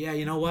 yeah,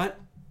 you know what?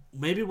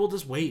 Maybe we'll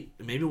just wait.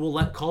 Maybe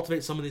we'll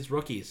cultivate some of these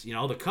rookies. You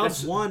know, the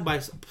Cubs won by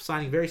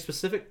signing very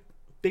specific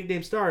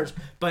big-name stars,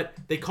 but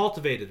they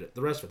cultivated it,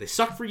 the rest of it. They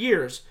sucked for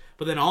years,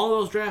 but then all of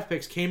those draft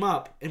picks came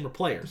up and were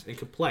players and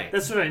could play.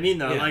 That's what I mean,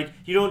 though. Yeah. Like,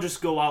 you don't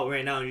just go out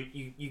right now and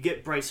you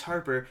get Bryce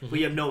Harper, mm-hmm. but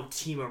you have no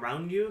team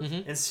around you.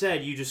 Mm-hmm.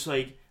 Instead, you just,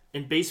 like,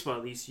 in baseball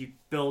at least, you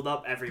build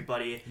up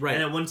everybody. Right.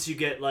 And then once you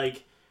get,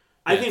 like,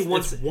 I think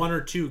once one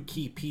or two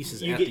key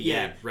pieces at the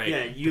end, right?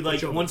 Yeah, you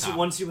like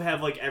once you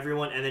have like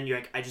everyone, and then you're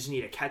like, I just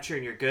need a catcher,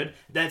 and you're good.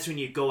 That's when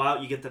you go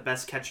out, you get the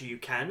best catcher you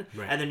can,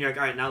 right. And then you're like,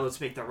 all right, now let's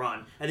make the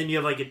run. And then you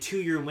have like a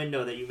 2-year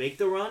window that you make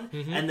the run,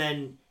 mm-hmm. and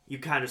then you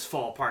kind of just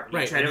fall apart. And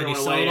right, you trade and then you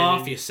sell it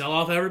off. You sell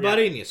off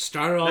everybody, and you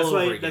start it all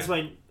over again. That's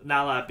why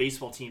not a lot of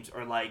baseball teams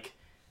are like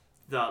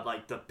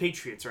the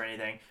Patriots or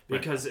anything,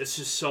 because it's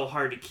just so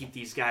hard to keep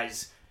these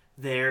guys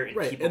there and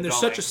keep them and there's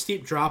going. Such a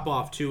steep drop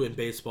off too in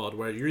baseball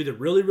where you're either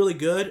really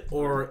good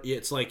or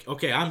it's like,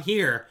 okay, I'm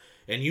here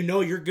and you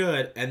know you're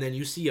good, and then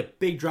you see a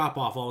big drop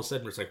off all of a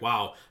sudden where it's like,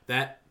 wow,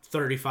 that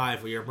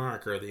 35-year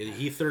marker,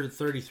 he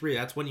 33,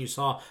 that's when you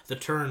saw the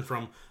turn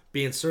from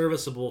being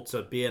serviceable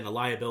to being a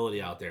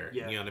liability out there.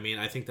 Yeah. You know what I mean?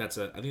 I think that's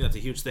a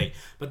huge thing.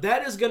 But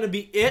that is going to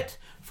be it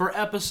for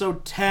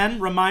episode 10.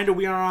 Reminder,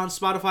 we are on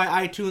Spotify,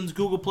 iTunes,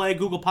 Google Play,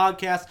 Google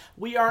Podcasts.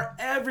 We are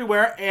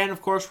everywhere. And,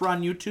 of course, we're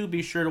on YouTube.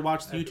 Be sure to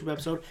watch the YouTube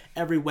episode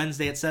every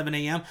Wednesday at 7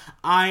 a.m.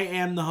 I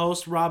am the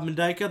host, Rob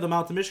Mendyka, the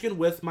Mouth of Michigan,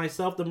 with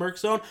myself, the Merc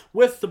Zone,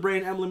 with the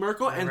brain, Emily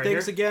Merkel. And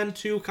thanks again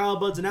to Kyle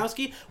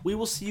Budzanowski. We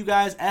will see you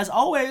guys, as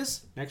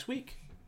always, next week.